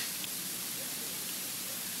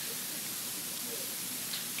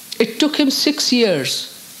 It took him 6 years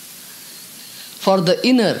for the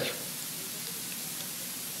inner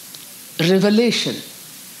revelation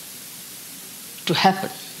to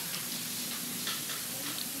happen.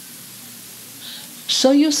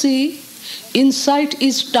 So you see, insight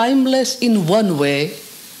is timeless in one way.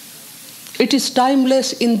 It is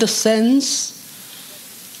timeless in the sense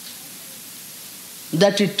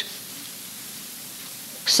that it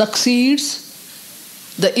succeeds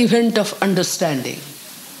the event of understanding.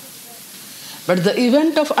 But the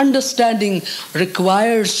event of understanding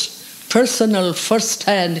requires personal,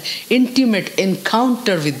 first-hand, intimate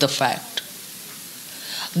encounter with the fact.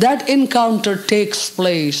 That encounter takes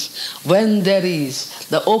place when there is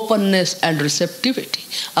the openness and receptivity.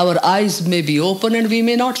 Our eyes may be open and we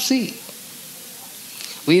may not see.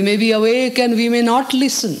 We may be awake and we may not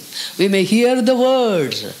listen. We may hear the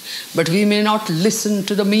words, but we may not listen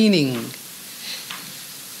to the meaning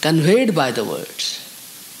conveyed by the words.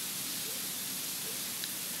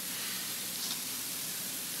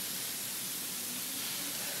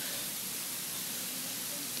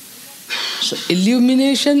 So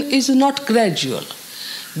illumination is not gradual,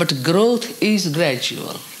 but growth is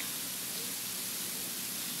gradual.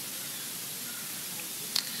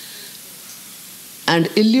 And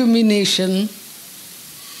illumination,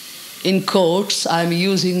 in quotes, I am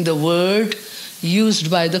using the word used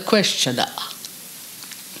by the questioner.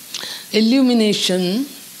 Illumination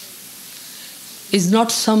is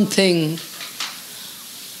not something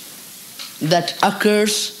that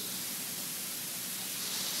occurs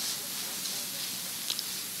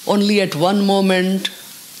only at one moment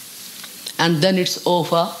and then it's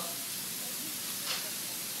over.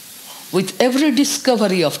 With every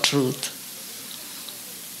discovery of truth,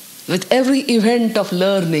 with every event of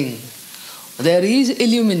learning, there is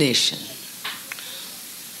illumination.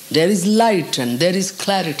 There is light and there is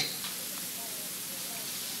clarity.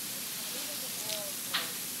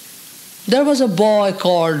 There was a boy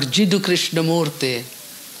called Jiddu Krishnamurti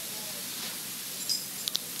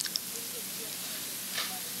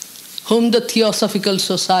whom the Theosophical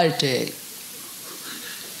Society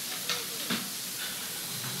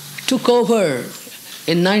took over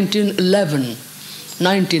in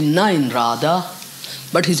 1909 rather,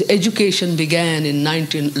 but his education began in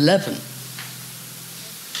 1911.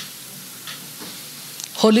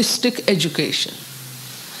 Holistic education.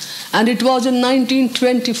 And it was in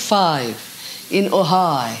 1925 in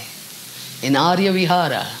Ojai, in Arya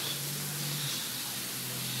Vihara,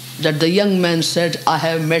 that the young man said, I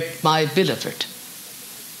have met my beloved.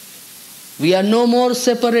 We are no more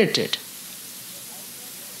separated.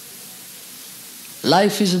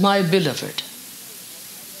 Life is my beloved.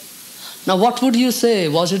 Now what would you say?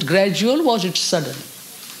 Was it gradual? Was it sudden?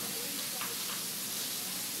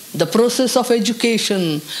 The process of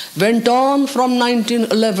education went on from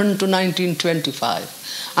 1911 to 1925,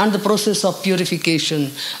 and the process of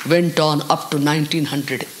purification went on up to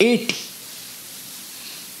 1980.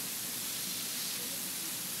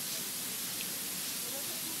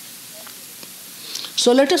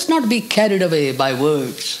 So let us not be carried away by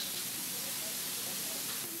words.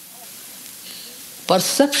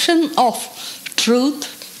 Perception of truth,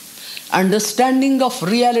 understanding of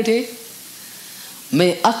reality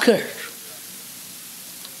may occur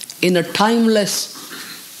in a timeless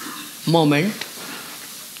moment,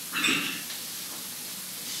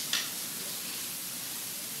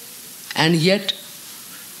 and yet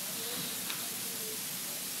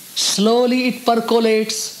slowly it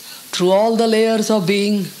percolates through all the layers of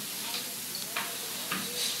being.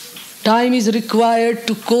 Time is required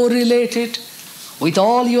to correlate it with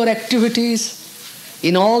all your activities,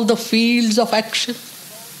 in all the fields of action,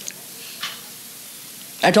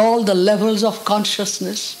 at all the levels of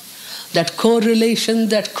consciousness, that correlation,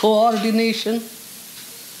 that coordination.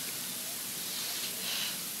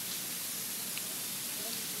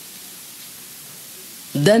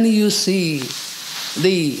 Then you see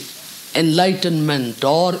the enlightenment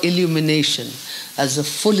or illumination as a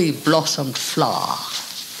fully blossomed flower.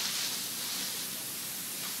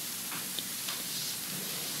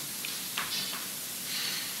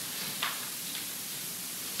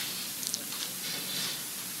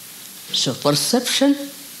 So perception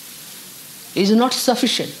is not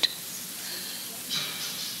sufficient.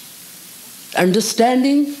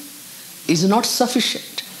 Understanding is not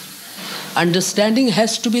sufficient. Understanding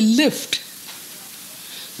has to be lived.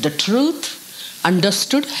 The truth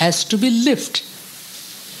understood has to be lived.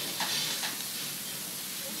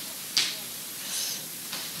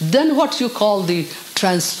 Then what you call the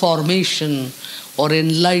transformation or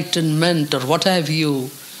enlightenment or what have you,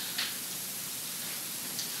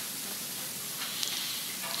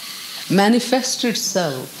 manifests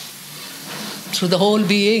itself through the whole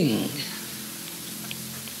being.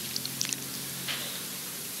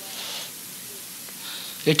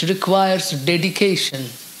 It requires dedication.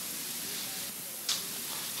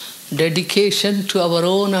 Dedication to our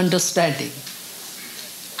own understanding.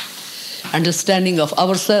 Understanding of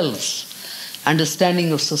ourselves,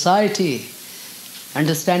 understanding of society,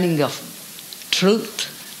 understanding of truth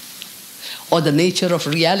or the nature of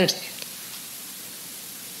reality.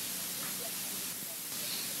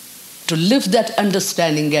 To live that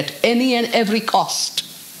understanding at any and every cost.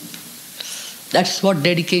 That's what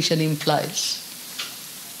dedication implies.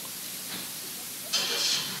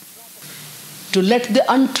 To let the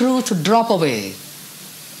untruth drop away.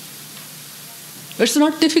 It's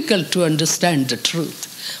not difficult to understand the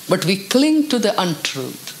truth, but we cling to the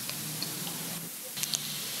untruth.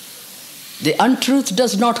 The untruth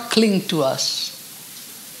does not cling to us.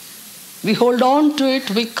 We hold on to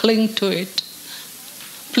it, we cling to it.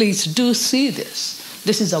 Please do see this.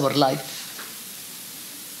 This is our life.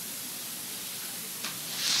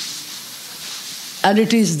 And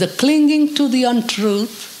it is the clinging to the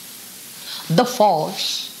untruth, the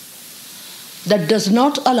false, that does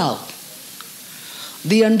not allow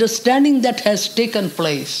the understanding that has taken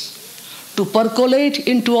place to percolate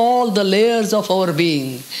into all the layers of our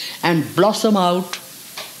being and blossom out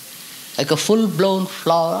like a full-blown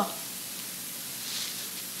flower.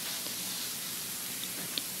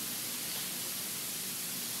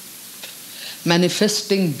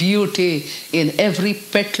 Manifesting beauty in every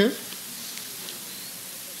petal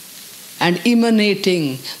and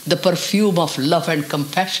emanating the perfume of love and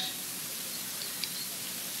compassion.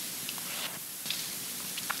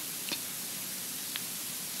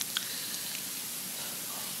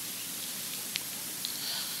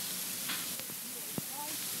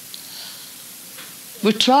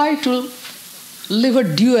 We try to live a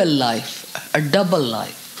dual life, a double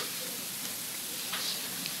life.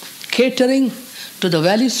 Catering to the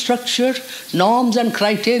value structure, norms and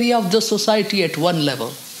criteria of the society at one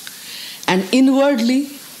level. And inwardly,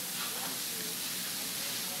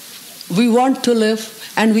 we want to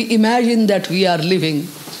live and we imagine that we are living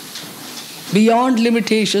beyond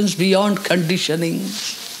limitations, beyond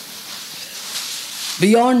conditionings,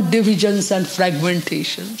 beyond divisions and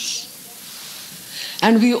fragmentations.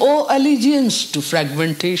 And we owe allegiance to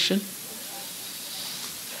fragmentation,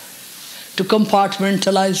 to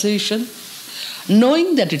compartmentalization,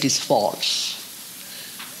 knowing that it is false.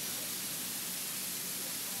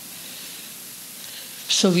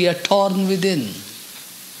 So we are torn within.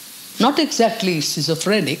 Not exactly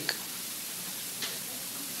schizophrenic,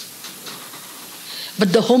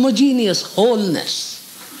 but the homogeneous wholeness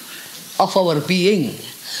of our being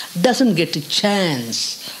doesn't get a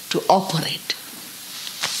chance to operate.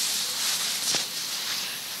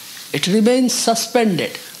 It remains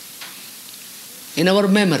suspended in our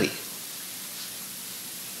memory.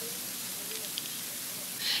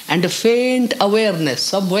 And a faint awareness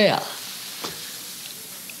somewhere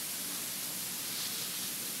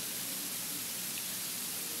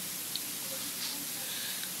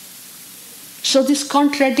so this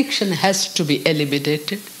contradiction has to be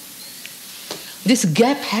eliminated. This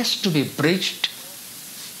gap has to be bridged.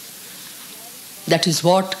 That is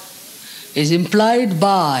what is implied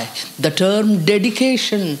by the term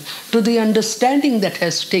dedication to the understanding that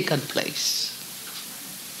has taken place.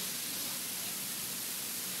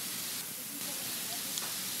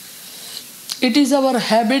 It is our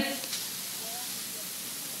habit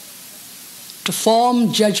to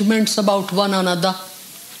form judgments about one another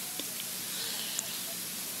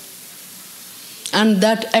And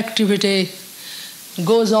that activity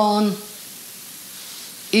goes on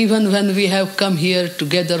even when we have come here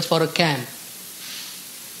together for a camp.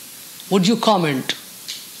 Would you comment?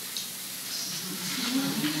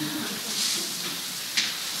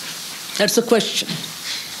 That's a question.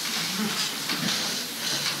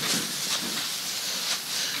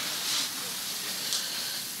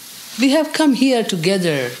 We have come here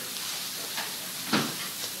together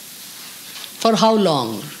for how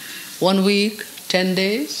long? 1 week, 10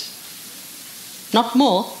 days? Not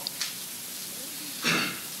more.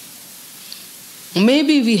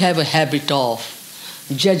 Maybe we have a habit of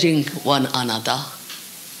judging one another,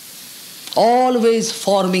 always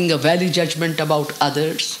forming a value judgment about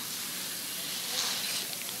others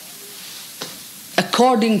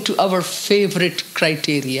according to our favorite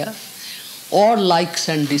criteria, or likes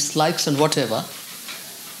and dislikes and whatever.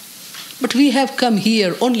 But we have come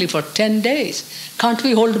here only for 10 days. Can't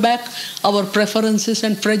we hold back our preferences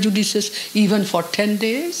and prejudices even for 10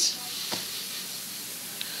 days?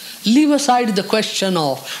 Leave aside the question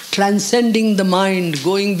of transcending the mind,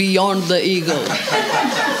 going beyond the ego.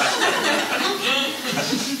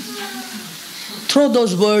 Throw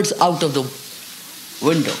those words out of the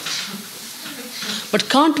window. But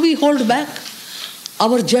can't we hold back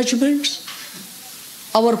our judgments,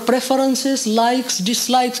 our preferences, likes,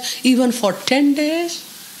 dislikes, even for 10 days?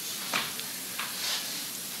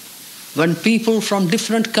 When people from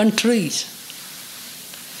different countries,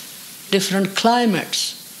 different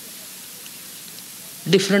climates,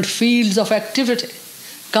 different fields of activity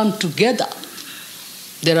come together,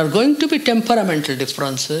 there are going to be temperamental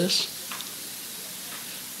differences,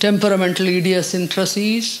 temperamental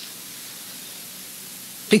idiosyncrasies,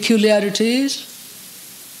 peculiarities,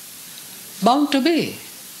 bound to be.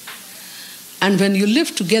 And when you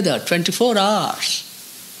live together 24 hours,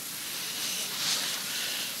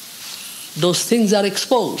 those things are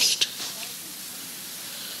exposed.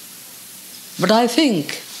 But I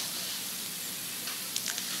think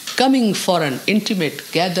coming for an intimate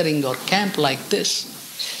gathering or camp like this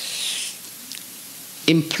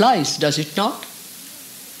implies, does it not,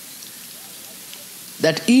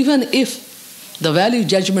 that even if the value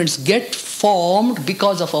judgments get formed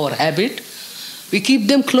because of our habit, we keep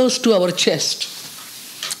them close to our chest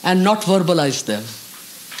and not verbalize them.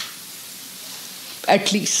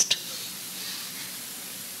 At least.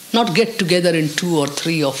 Not get together in 2 or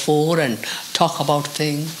 3 or 4 and talk about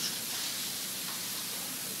things.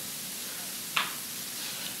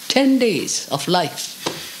 10 days of life.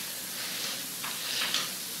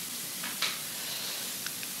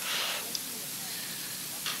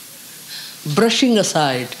 Brushing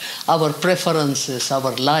aside our preferences,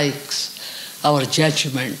 our likes, our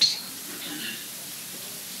judgments.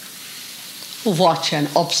 Watch and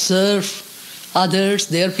observe others,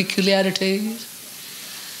 their peculiarities.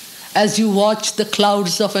 As you watch the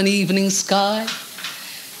clouds of an evening sky,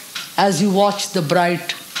 as you watch the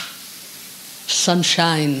bright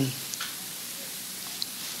sunshine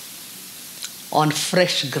on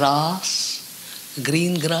fresh grass,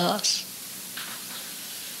 green grass,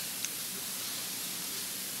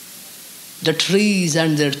 the trees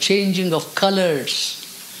and their changing of colors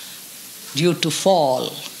due to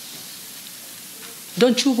fall.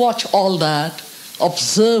 Don't you watch all that?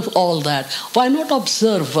 Observe all that. Why not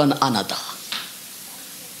observe one another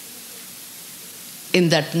in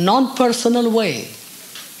that non-personal way?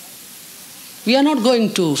 We are not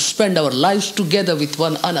going to spend our lives together with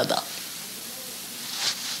one another.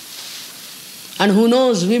 And who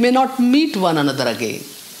knows, we may not meet one another again.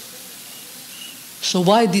 So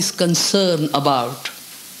why this concern about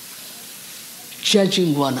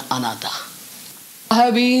judging one another? I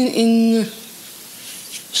have been in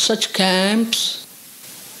such camps,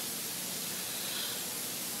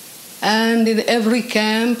 and in every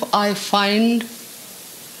camp I find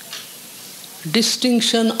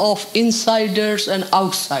distinction of insiders and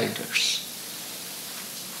outsiders.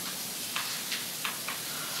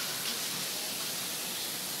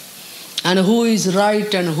 And who is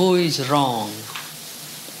right and who is wrong.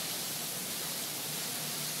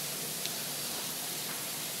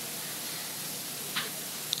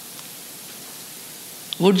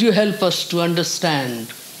 Would you help us to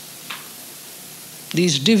understand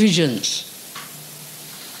these divisions,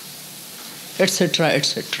 etc.,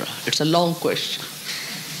 etc.? It's a long question.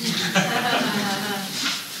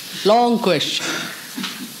 Long question.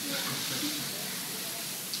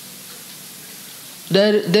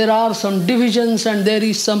 There are some divisions and there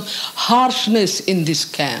is some harshness in this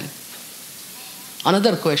camp.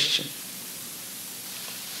 Another question.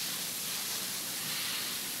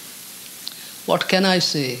 What can I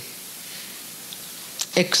say?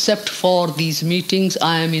 except for these meetings,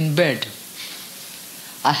 I am in bed.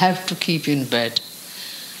 I have to keep in bed,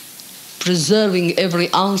 preserving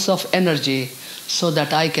every ounce of energy so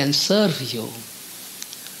that I can serve you.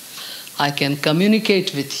 I can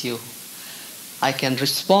communicate with you. I can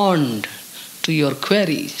respond to your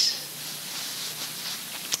queries.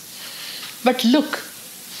 But look,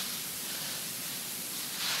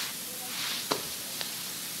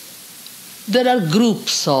 there are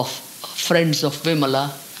groups of friends of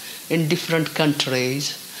Vimala in different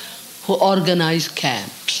countries who organize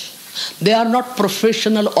camps. They are not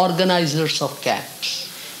professional organizers of camps.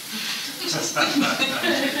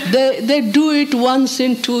 They do it once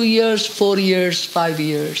in 2 years, 4 years, 5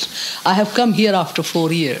 years. I have come here after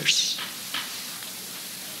 4 years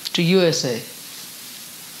to USA.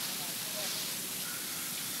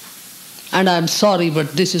 And I'm sorry,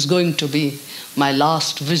 but this is going to be my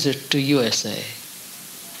last visit to USA.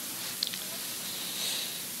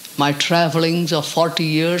 My travelings of 40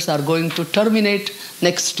 years are going to terminate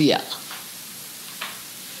next year.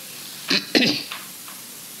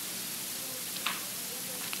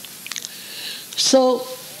 So,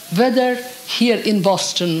 whether here in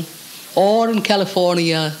Boston or in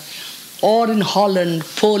California or in Holland,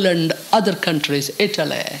 Poland, other countries,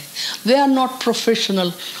 Italy, they are not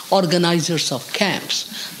professional organizers of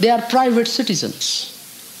camps. They are private citizens,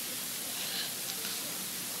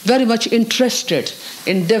 very much interested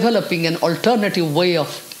in developing an alternative way of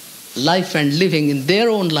life and living in their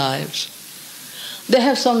own lives. They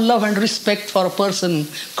have some love and respect for a person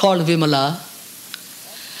called Vimala,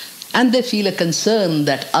 and they feel a concern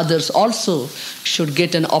that others also should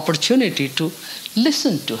get an opportunity to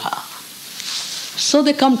listen to her. So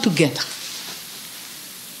they come together.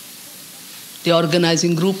 The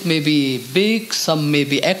organizing group may be big, some may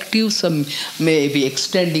be active, some may be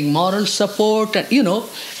extending moral support, and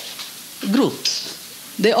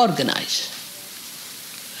groups. They organize.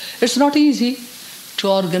 It's not easy to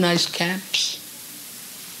organize camps.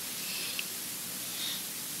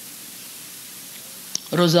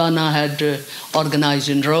 Rosanna had organized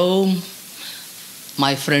in Rome.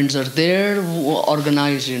 My friends are there who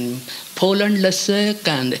organize in Poland, Leszek,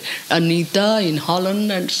 and Anita in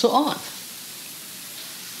Holland, and so on.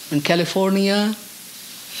 In California,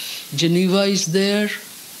 Geneva is there,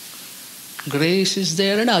 Grace is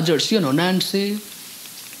there, and others, Nancy.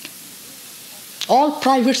 All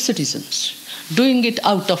private citizens, doing it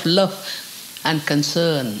out of love and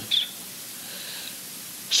concern.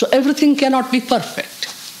 So everything cannot be perfect.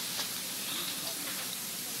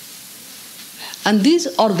 And these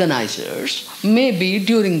organizers, maybe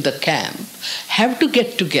during the camp, have to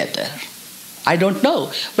get together. I don't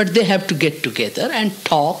know, but they have to get together and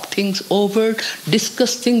talk things over,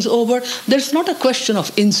 discuss things over. There's not a question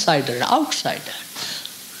of insider and outsider.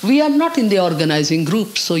 We are not in the organizing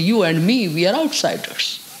group, so you and me, we are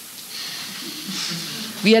outsiders.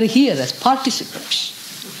 We are here as participants.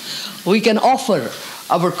 We can offer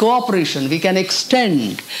our cooperation, we can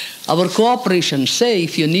extend our cooperation. Say,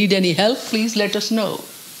 if you need any help, please let us know.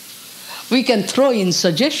 We can throw in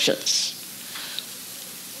suggestions.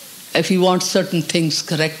 If you want certain things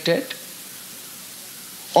corrected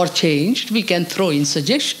or changed, we can throw in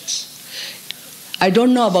suggestions. I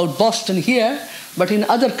don't know about Boston here, but in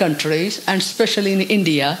other countries, and especially in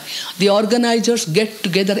India, the organizers get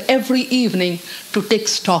together every evening to take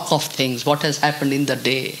stock of things, what has happened in the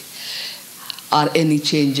day. Are any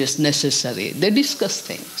changes necessary? They discuss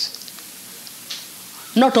things.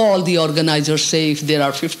 Not all the organizers say, if there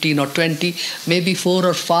are 15 or 20, maybe 4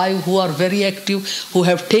 or 5 who are very active, who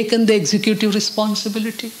have taken the executive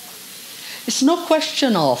responsibility. It's no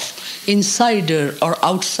question of insider or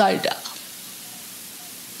outsider.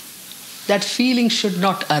 That feeling should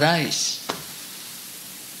not arise.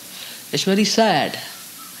 It's very sad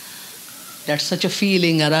that such a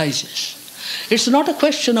feeling arises. It's not a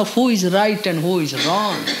question of who is right and who is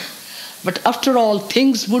wrong. But after all,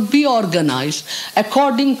 things would be organized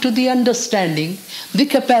according to the understanding, the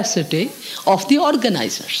capacity of the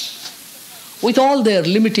organizers. With all their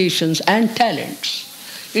limitations and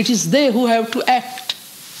talents, it is they who have to act.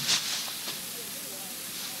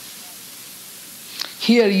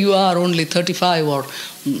 Here you are only 35 or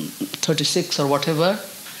 36 or whatever.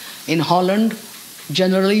 In Holland,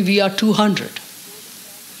 generally we are 200.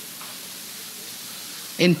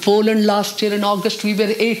 In Poland last year in August we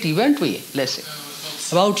were 80, weren't we, Leslie?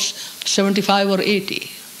 About 75 or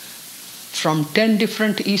 80 from 10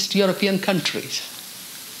 different East European countries.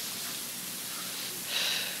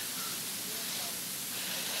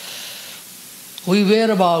 We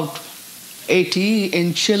were about 80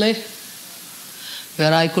 in Chile,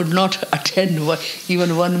 where I could not attend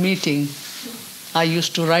even one meeting. I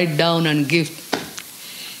used to write down and give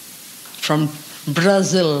from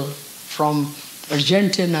Brazil, from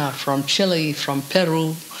Argentina, from Chile, from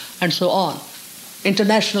Peru, and so on.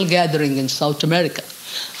 International gathering in South America.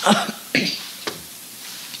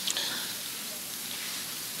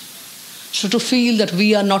 So to feel that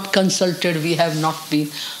we are not consulted, we have not been,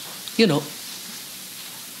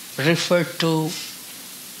 referred to.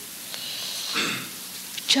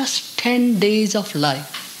 Just 10 days of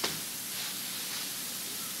life.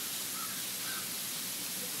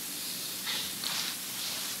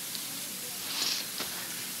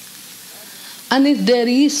 And if there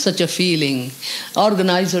is such a feeling,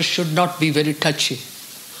 organizers should not be very touchy.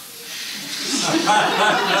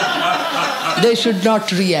 They should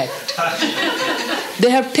not react. They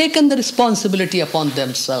have taken the responsibility upon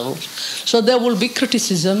themselves. So there will be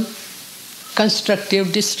criticism,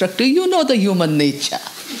 constructive, destructive. You know the human nature.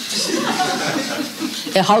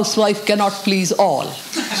 A housewife cannot please all.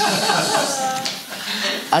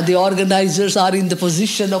 And the organizers are in the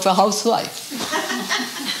position of a housewife.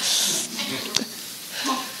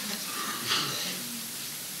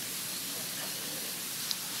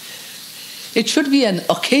 It should be an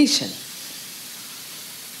occasion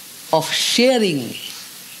of sharing.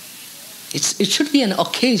 It should be an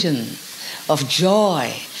occasion of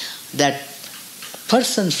joy that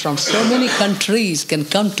persons from so many countries can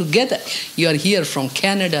come together. You are here from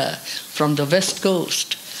Canada, from the West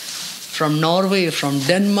Coast, from Norway, from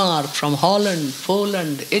Denmark, from Holland,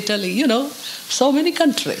 Poland, Italy, so many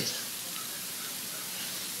countries.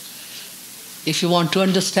 If you want to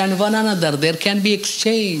understand one another, there can be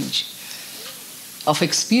exchange of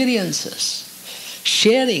experiences,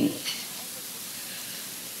 sharing.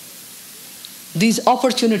 These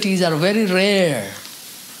opportunities are very rare.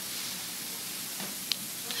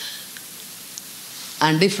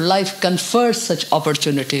 And if life confers such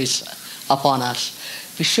opportunities upon us,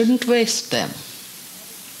 we shouldn't waste them.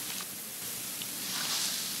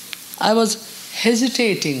 I was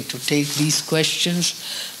hesitating to take these questions,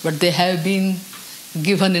 but they have been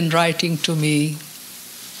given in writing to me.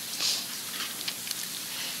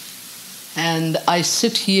 And I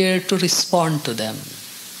sit here to respond to them.